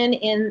common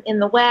in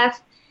the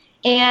West.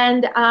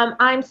 And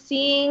I'm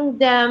seeing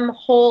them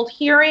hold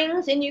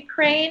hearings in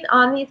Ukraine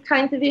on these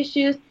kinds of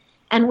issues,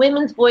 and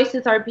women's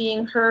voices are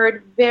being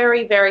heard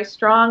very, very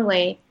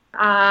strongly.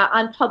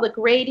 On public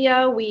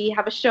radio, we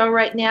have a show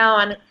right now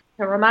on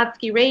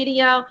Hromadske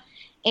Radio,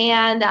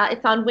 and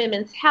it's on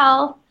women's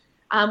health.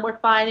 We're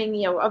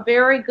finding, a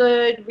very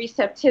good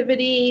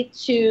receptivity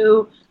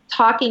to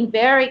talking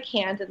very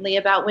candidly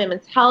about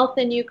women's health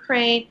in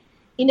Ukraine.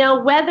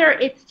 Whether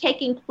it's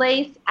taking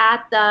place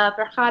at the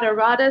Verkhovna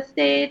Rada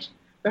stage,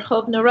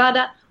 Verkhovna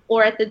Rada,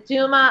 or at the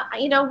Duma,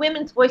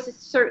 women's voices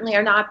certainly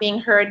are not being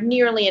heard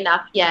nearly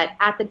enough yet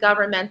at the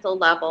governmental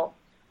level.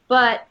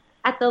 But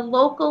at the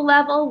local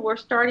level, we're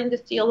starting to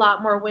see a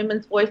lot more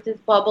women's voices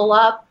bubble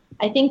up.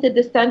 I think the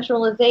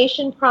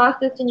decentralization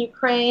process in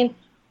Ukraine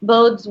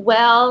bodes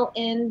well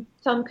in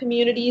some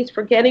communities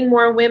for getting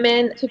more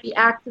women to be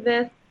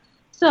activists.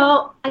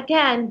 So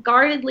again,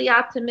 guardedly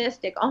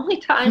optimistic. Only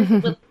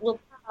time will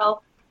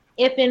tell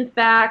if in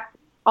fact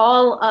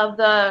all of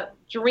the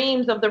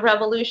dreams of the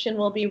revolution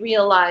will be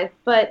realized.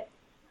 But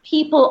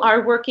people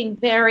are working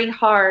very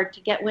hard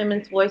to get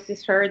women's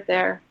voices heard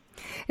there.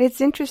 It's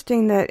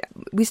interesting that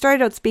we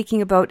started out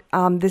speaking about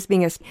this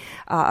being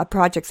a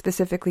project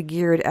specifically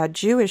geared at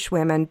Jewish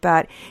women,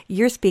 but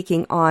you're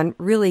speaking on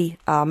really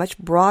a much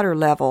broader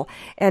level.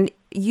 And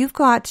you've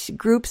got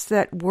groups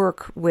that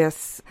work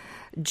with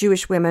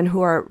Jewish women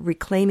who are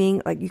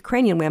reclaiming, like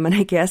Ukrainian women,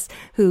 I guess,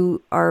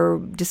 who are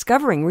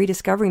rediscovering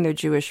their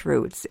Jewish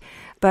roots.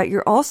 But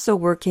you're also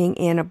working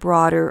on a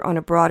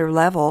broader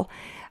level.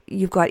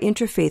 You've got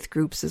interfaith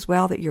groups as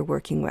well that you're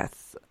working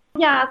with.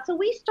 Yeah, so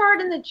we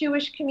start in the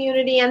Jewish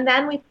community, and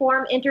then we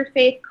form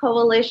interfaith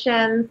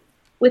coalitions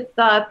with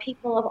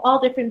people of all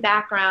different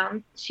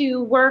backgrounds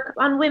to work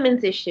on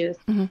women's issues.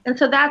 Mm-hmm. And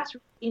so that's,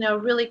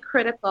 really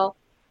critical.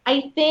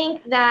 I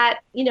think that,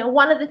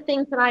 one of the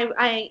things that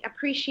I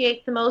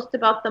appreciate the most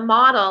about the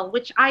model,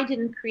 which I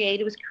didn't create,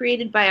 it was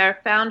created by our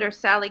founder,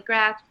 Sally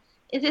Gratch,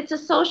 is it's a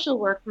social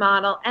work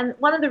model. And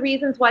one of the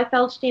reasons why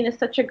Feldstein is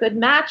such a good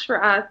match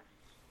for us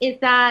is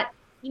that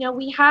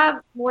we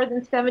have more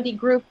than 70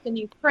 groups in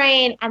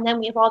Ukraine, and then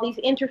we have all these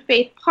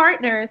interfaith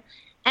partners.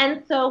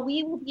 And so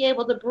we will be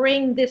able to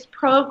bring this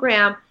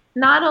program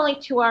not only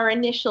to our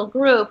initial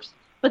groups,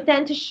 but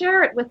then to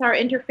share it with our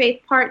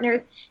interfaith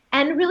partners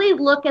and really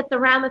look at the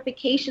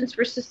ramifications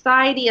for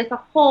society as a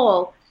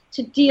whole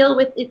to deal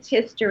with its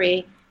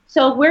history.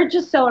 So we're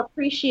just so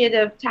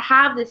appreciative to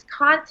have this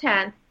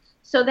content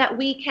so that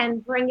we can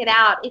bring it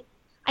out.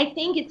 I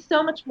think it's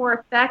so much more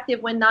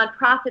effective when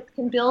nonprofits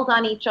can build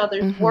on each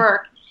other's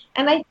work.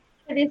 And I think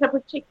it is a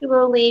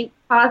particularly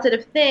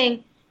positive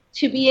thing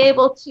to be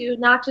able to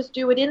not just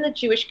do it in the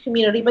Jewish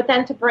community, but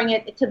then to bring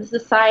it to the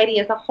society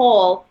as a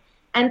whole.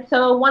 And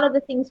so one of the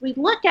things we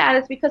look at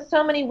is because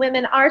so many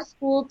women are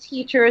school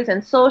teachers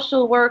and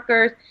social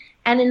workers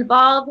and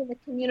involved in the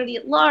community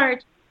at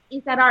large,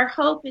 is that our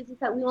hope is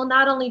that we will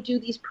not only do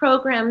these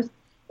programs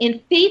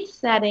in faith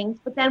settings,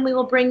 but then we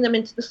will bring them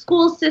into the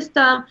school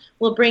system,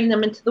 we'll bring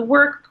them into the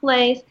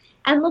workplace,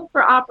 and look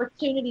for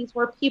opportunities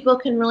where people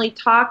can really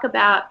talk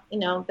about,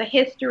 the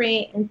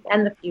history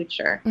and the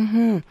future.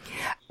 Mm-hmm.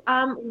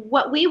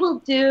 What we will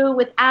do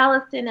with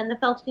Allison and the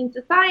Feldstein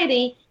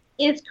Society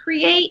is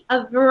create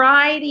a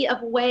variety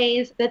of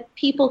ways that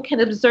people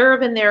can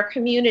observe in their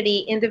community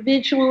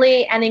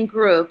individually and in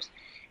groups.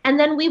 And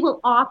then we will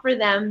offer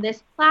them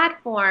this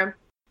platform.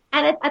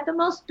 And at the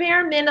most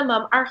bare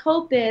minimum, our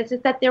hope is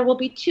that there will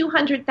be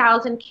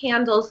 200,000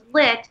 candles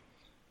lit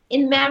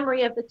in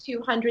memory of the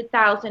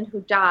 200,000 who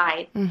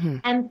died. Mm-hmm.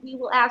 And we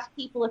will ask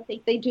people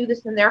if they do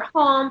this in their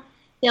home,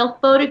 they'll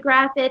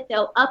photograph it,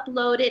 they'll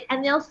upload it,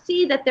 and they'll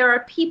see that there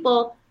are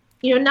people,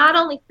 not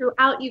only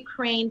throughout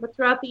Ukraine, but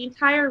throughout the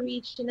entire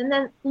region, and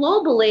then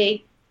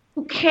globally,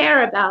 who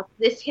care about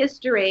this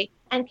history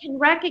and can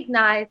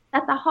recognize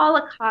that the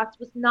Holocaust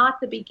was not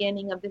the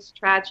beginning of this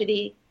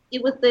tragedy.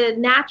 It was the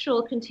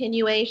natural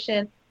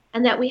continuation,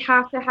 and that we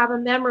have to have a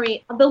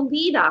memory of the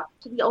lead up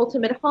to the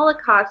ultimate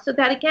Holocaust so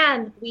that,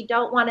 again, we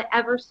don't want to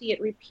ever see it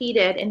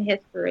repeated in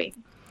history.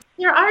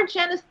 There are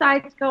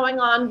genocides going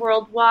on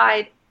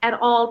worldwide at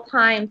all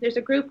times. There's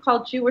a group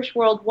called Jewish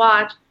World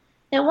Watch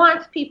that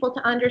wants people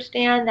to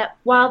understand that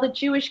while the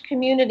Jewish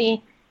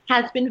community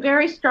has been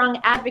very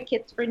strong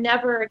advocates for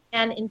never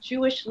again in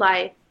Jewish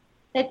life,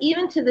 that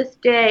even to this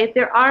day,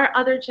 there are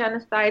other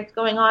genocides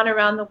going on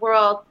around the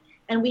world,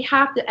 and we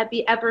have to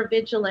be ever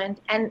vigilant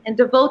and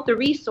devote the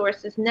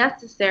resources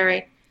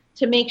necessary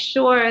to make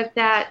sure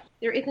that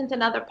there isn't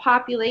another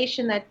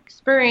population that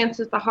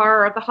experiences the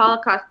horror of the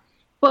Holocaust.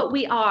 But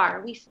we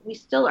are. We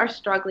still are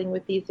struggling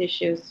with these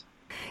issues.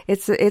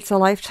 It's a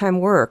lifetime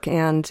work,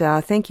 and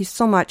thank you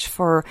so much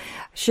for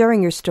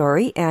sharing your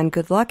story, and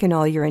good luck in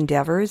all your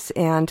endeavors,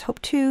 and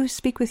hope to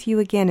speak with you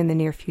again in the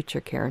near future,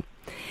 Karen.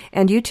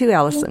 And you too,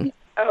 Allison.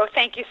 Oh,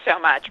 thank you so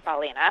much,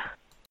 Paulina.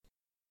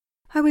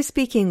 I was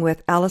speaking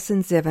with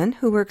Allison Ziven,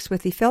 who works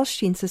with the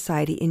Felstein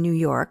Society in New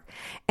York,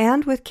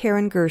 and with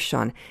Karen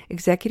Gershon,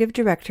 Executive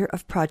Director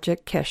of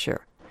Project Kesher.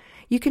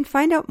 You can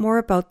find out more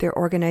about their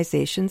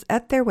organizations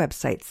at their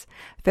websites,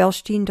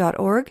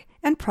 felstein.org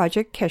and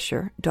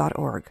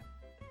projectkesher.org.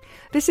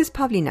 This is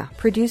Pavlina,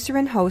 producer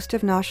and host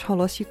of Nash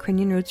Holos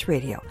Ukrainian Roots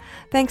Radio.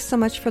 Thanks so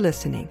much for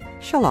listening.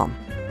 Shalom.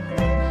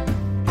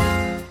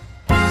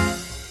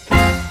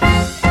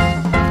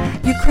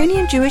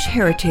 Ukrainian Jewish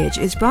Heritage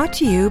is brought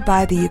to you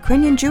by the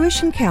Ukrainian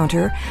Jewish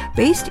Encounter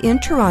based in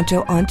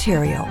Toronto,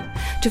 Ontario.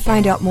 To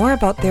find out more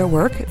about their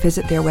work,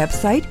 visit their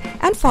website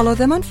and follow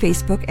them on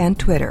Facebook and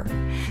Twitter.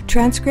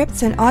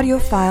 Transcripts and audio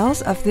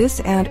files of this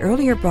and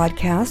earlier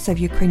broadcasts of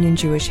Ukrainian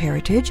Jewish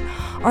Heritage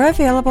are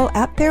available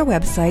at their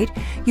website,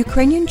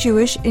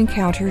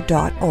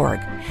 ukrainianjewishencounter.org,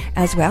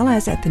 as well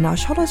as at the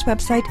Nash Holos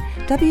website,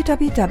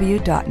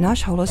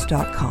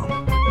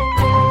 www.nashholos.com.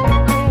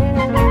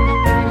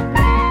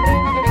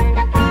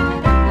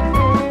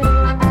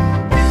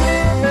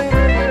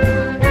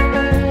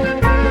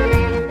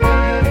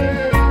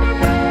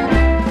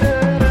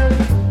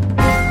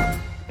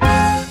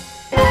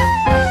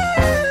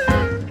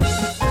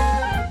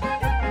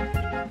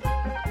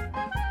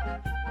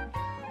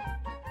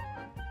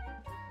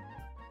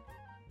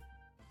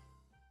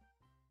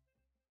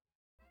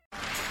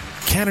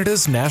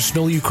 Canada's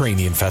National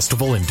Ukrainian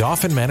Festival in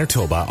Dauphin,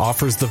 Manitoba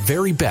offers the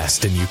very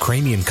best in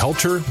Ukrainian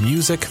culture,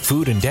 music,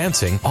 food, and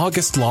dancing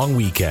August-long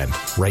weekend.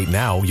 Right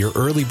now, your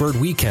early bird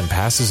weekend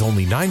pass is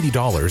only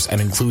 $90 and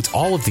includes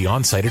all of the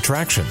on-site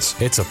attractions.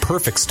 It's a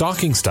perfect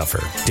stocking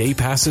stuffer. Day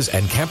passes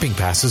and camping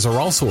passes are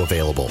also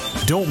available.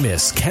 Don't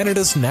miss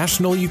Canada's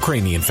National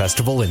Ukrainian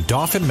Festival in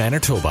Dauphin,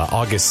 Manitoba,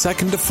 August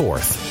 2nd to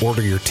 4th.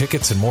 Order your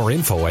tickets and more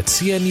info at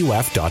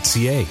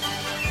cnuf.ca.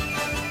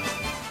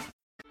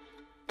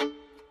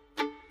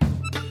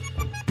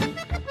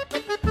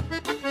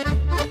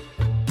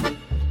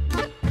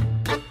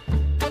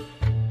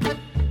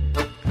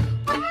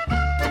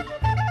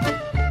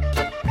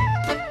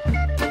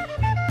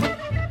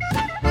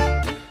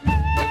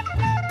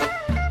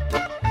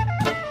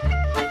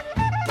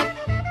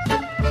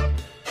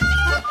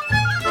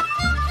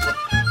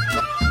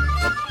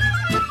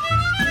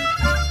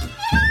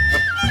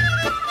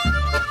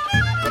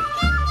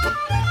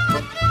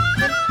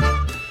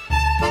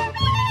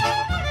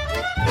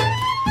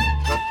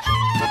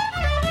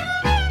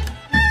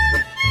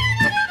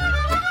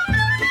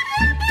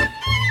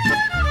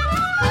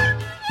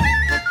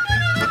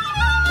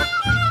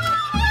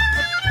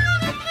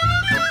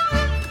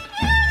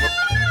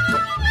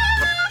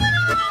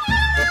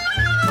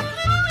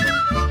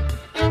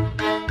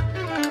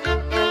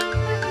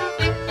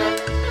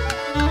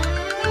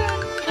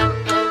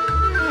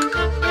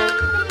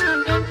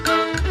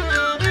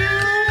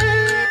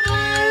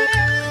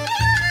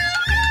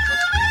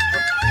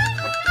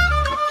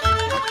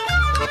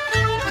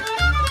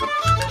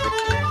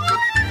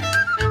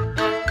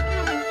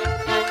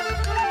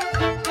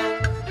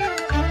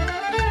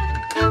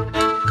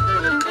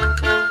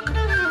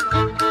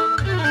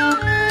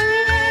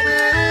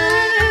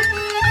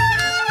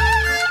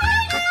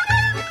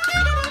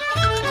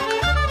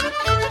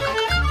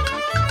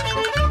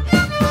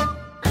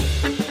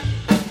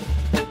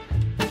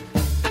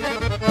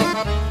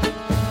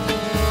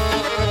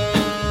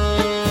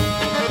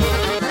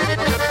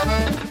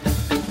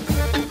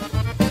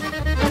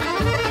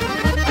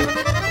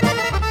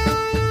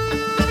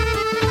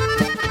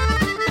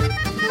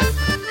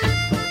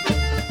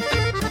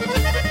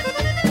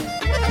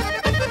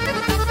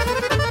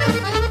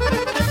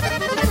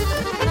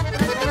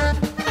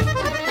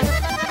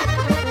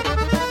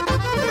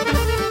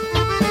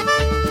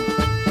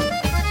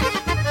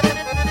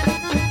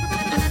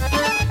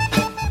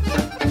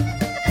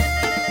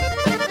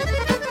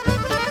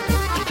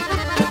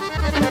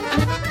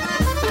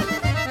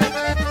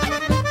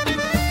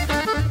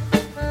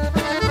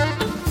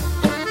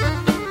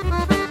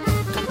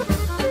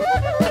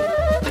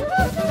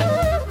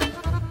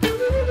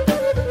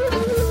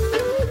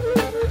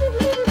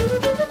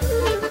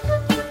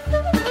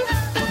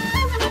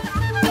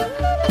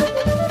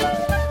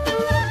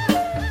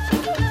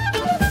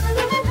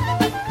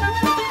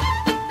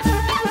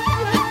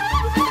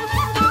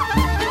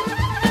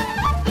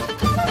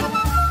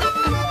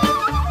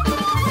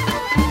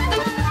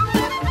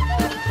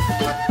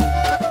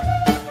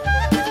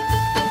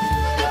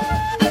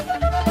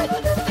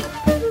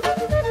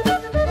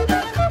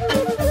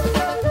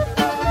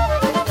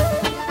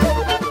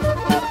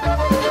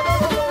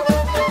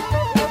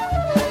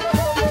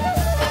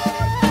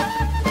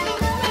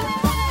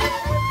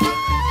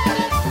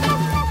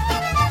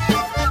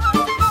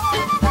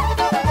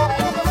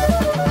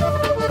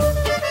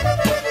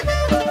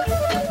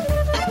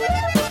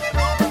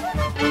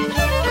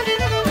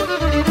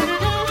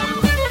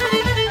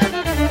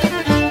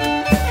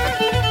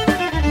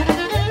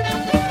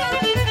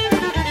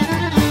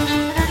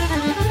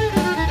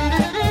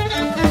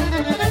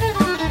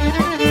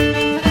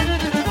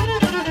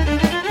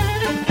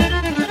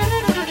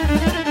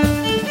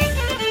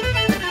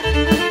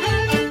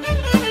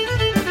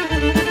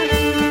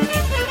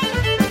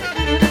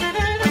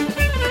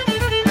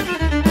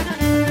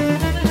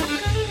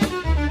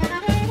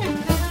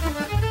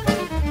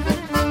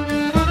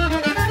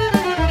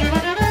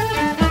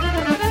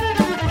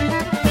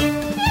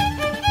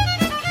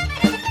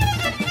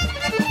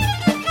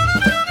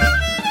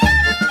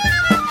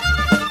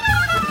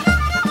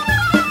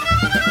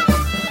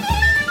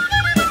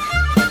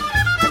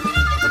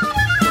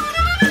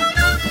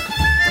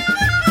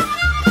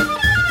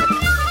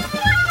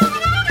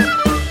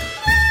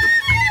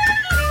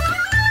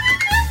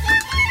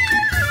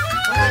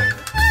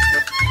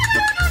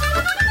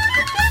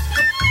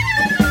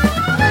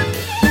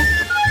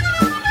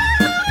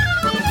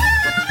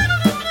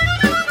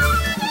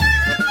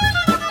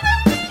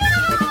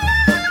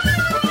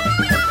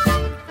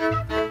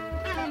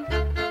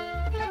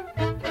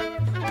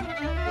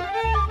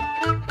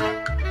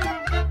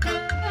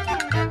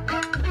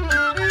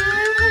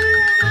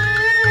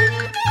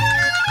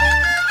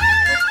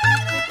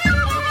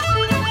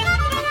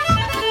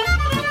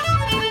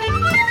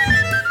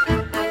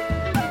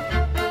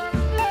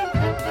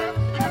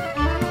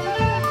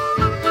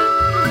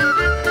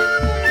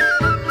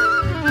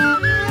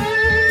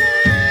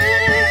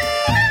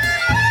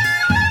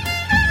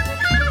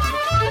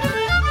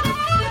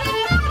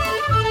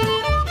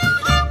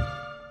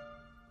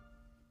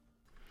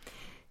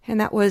 And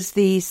that was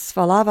the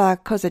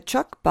Svalava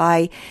Kozachuk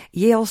by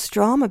Yale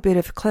Strom, a bit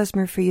of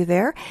klezmer for you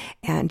there.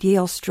 And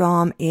Yale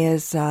Strom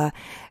is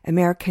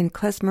American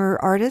klezmer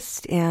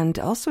artist and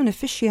also an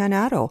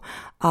aficionado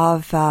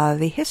of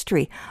the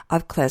history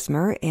of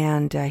klezmer.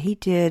 And he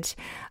did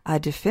a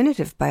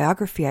definitive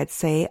biography, I'd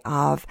say,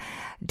 of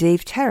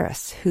Dave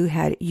Taras, who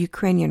had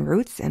Ukrainian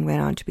roots and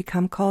went on to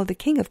become called the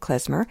King of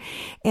Klezmer.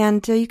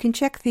 And you can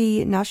check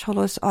the Nash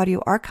Holos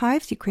Audio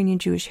Archives, Ukrainian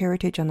Jewish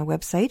Heritage, on the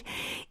website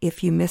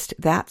if you missed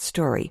that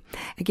story.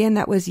 Again,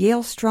 that was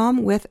Yale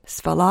Strom with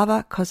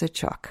Svalava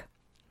Kozachuk.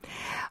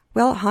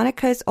 Well,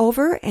 Hanukkah is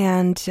over,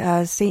 and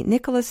St.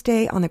 Nicholas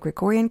Day on the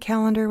Gregorian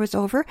calendar was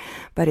over,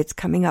 but it's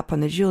coming up on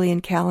the Julian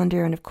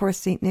calendar, and of course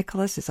St.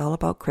 Nicholas is all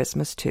about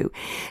Christmas too.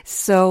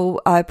 So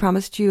I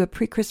promised you a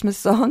pre-Christmas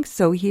song,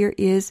 so here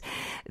is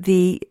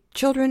the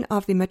children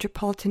of the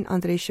Metropolitan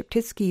Andrei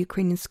Sheptytsky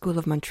Ukrainian School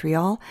of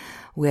Montreal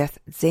with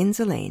Дзень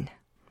Зелень,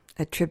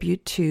 a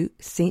tribute to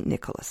St.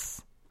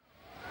 Nicholas.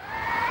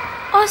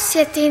 О,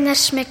 святий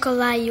наш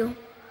Миколаю,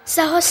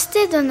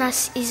 загости до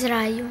нас із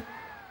раю,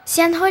 з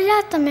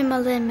янголятами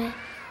малими,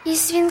 і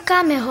з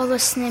дзвінками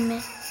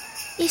голосними,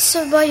 і з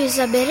собою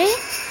забери,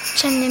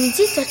 чемним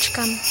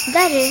діточкам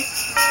дари.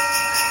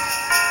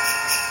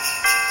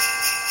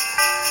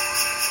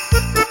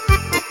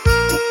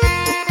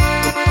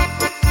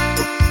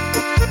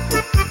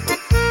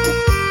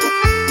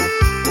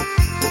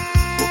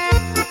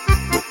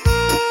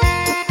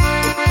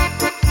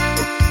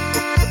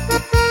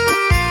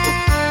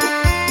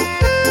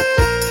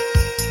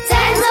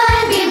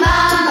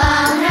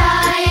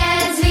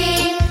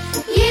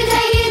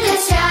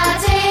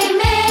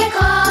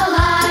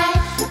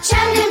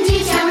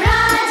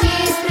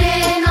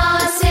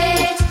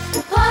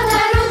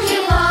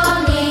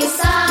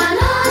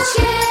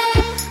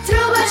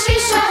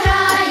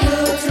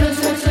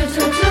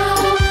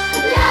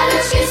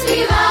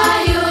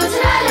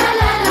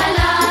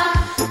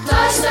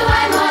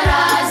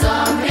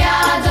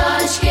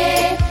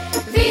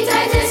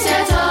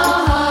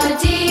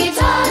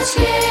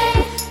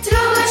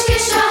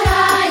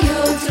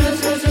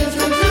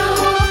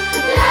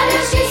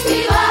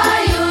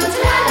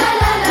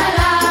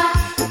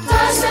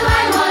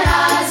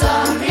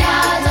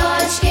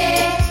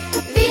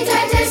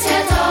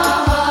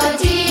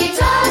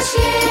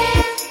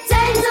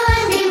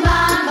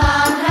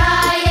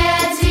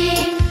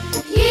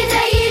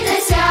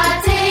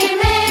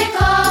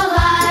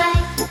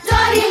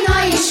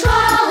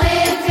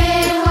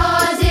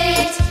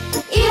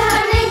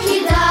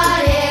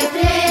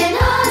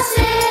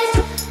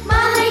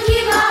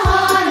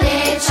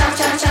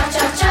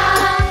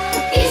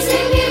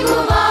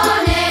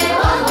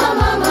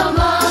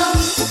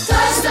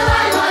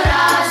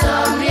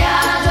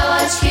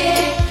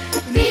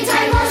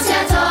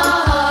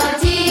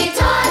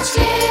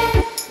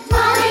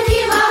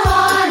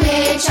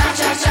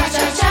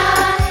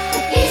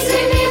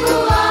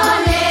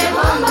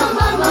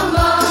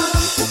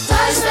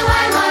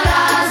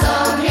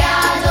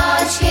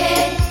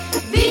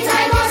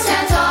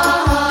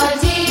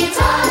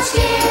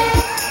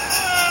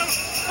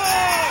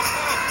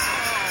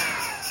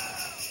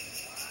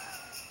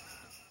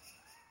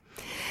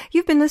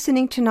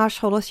 Listening to Nash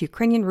Holos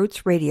Ukrainian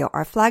Roots Radio,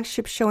 our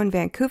flagship show in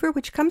Vancouver,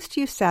 which comes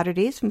to you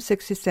Saturdays from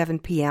 6 to 7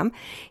 p.m.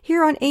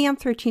 here on AM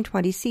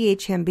 1320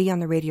 CHMB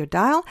on the radio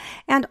dial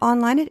and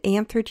online at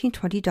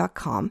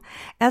am1320.com,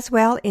 as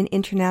well in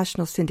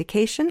international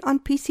syndication on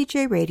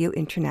PCJ Radio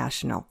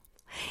International.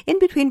 In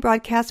between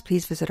broadcasts,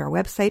 please visit our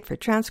website for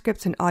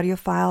transcripts and audio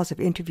files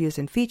of interviews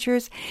and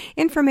features,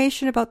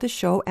 information about the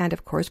show, and,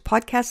 of course,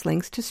 podcast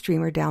links to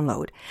stream or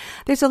download.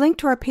 There's a link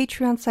to our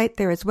Patreon site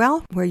there as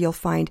well, where you'll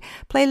find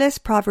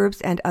playlists,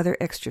 proverbs, and other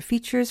extra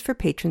features for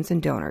patrons and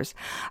donors.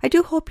 I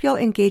do hope you'll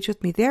engage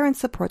with me there and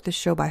support the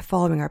show by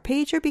following our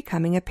page or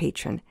becoming a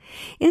patron.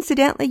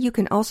 Incidentally, you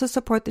can also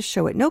support the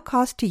show at no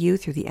cost to you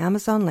through the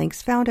Amazon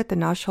links found at the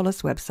Nash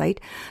Holos website,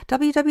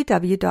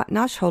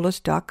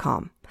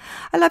 www.nashholos.com.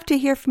 I love to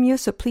hear from you,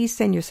 so please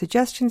send your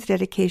suggestions,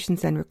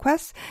 dedications, and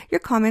requests. Your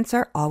comments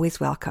are always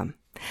welcome.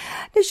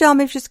 На жаль,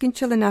 ми вже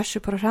скінчили нашу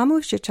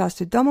програму, ще час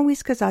додому і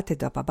сказати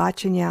до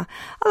побачення,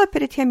 але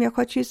перед тим я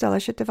хочу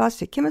залишити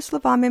вас якими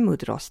словами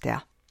мудрості.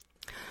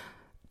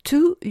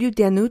 Ту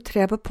людину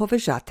треба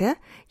поважати,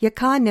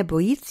 яка не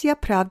боїться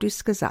правду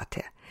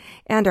сказати.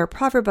 And our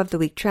proverb of the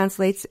week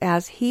translates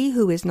as, he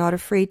who is not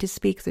afraid to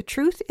speak the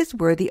truth is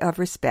worthy of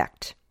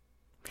respect.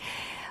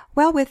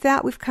 Well, with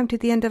that, we've come to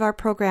the end of our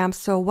program,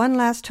 so one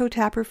last toe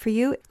tapper for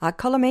you, A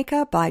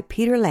Kolomeka by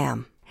Peter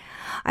Lamb.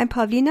 I'm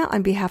Pavlina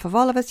on behalf of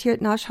all of us here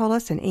at Nash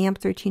Holos and AM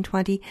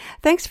 1320.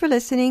 Thanks for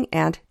listening,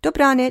 and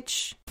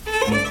Dobranich!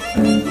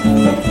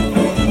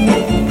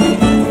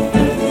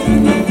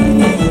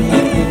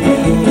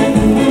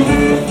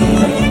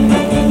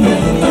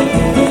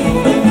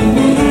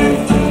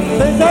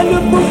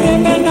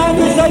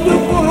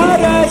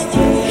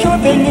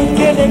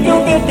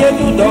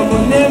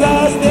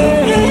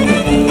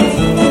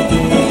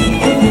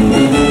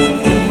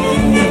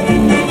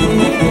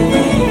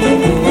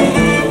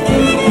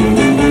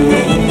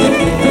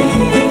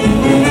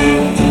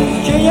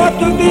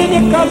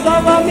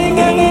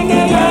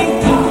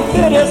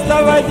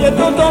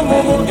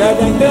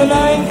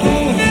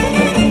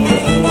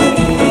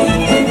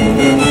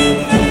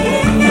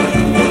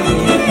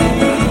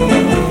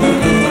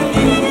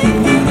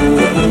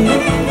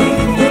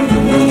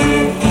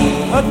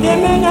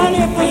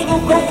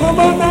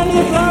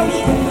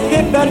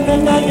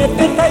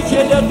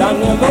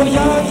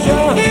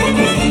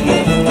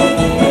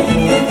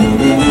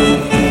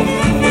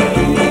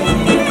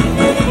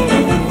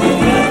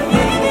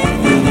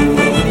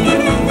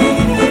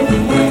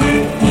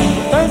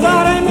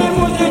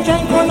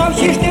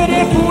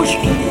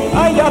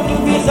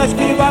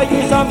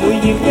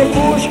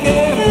 pușche.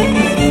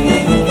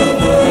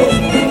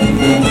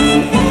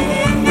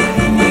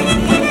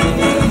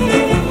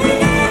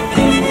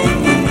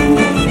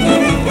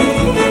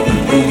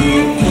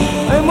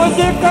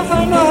 Muzica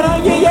fajna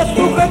hraje, ja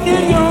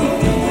sluchatelю,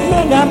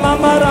 мене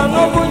мама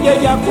рано буде,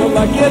 я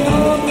кулаки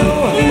трубну.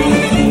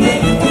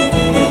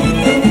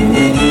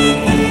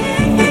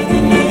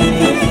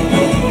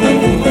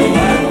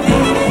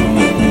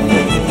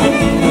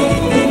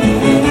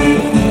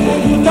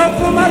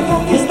 Таку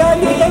марку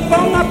кистаю, так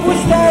повна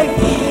пустей,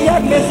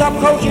 як не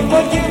запхав чи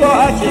то тіло,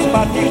 а чи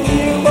спати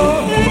тіло.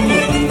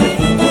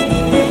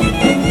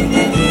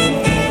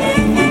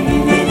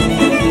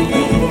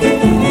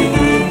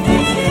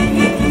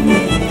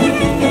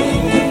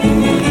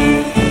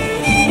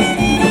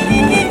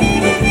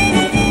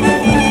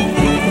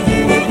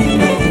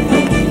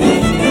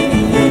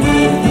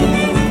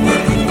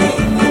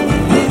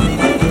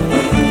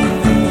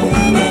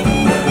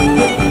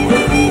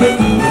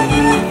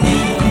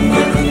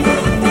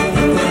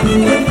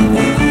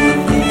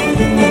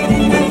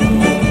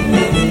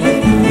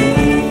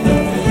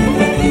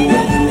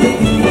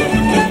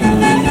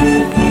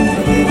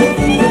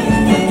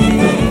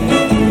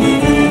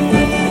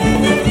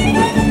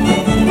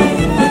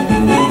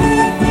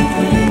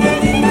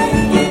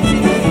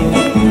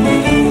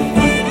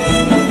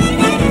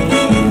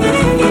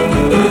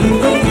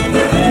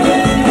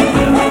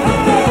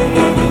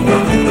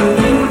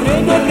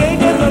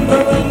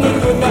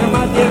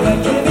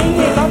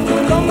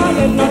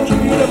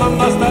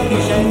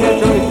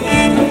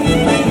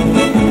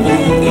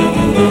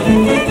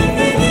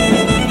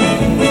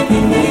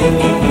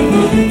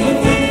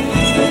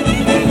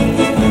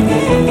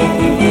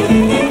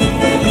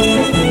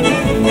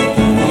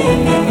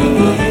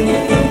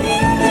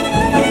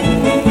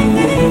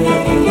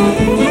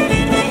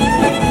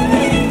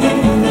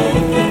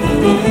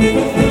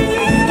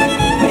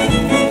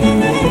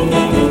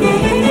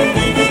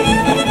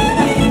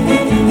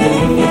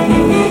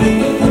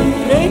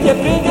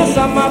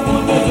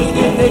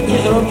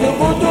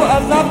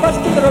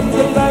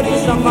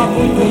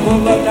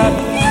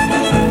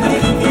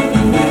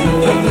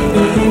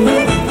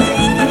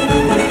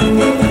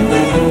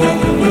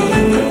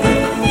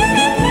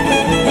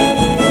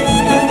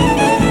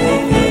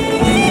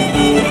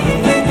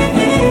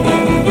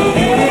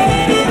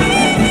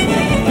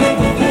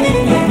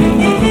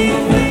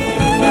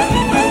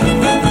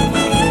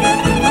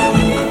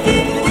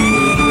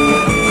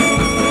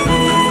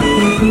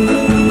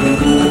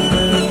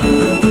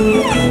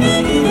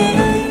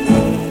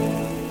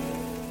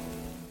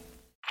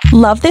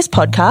 Love this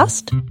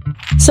podcast?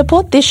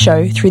 Support this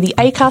show through the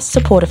Acast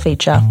supporter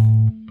feature.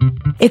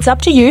 It's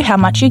up to you how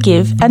much you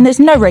give, and there's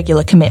no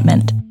regular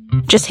commitment.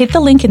 Just hit the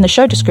link in the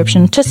show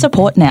description to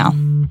support now.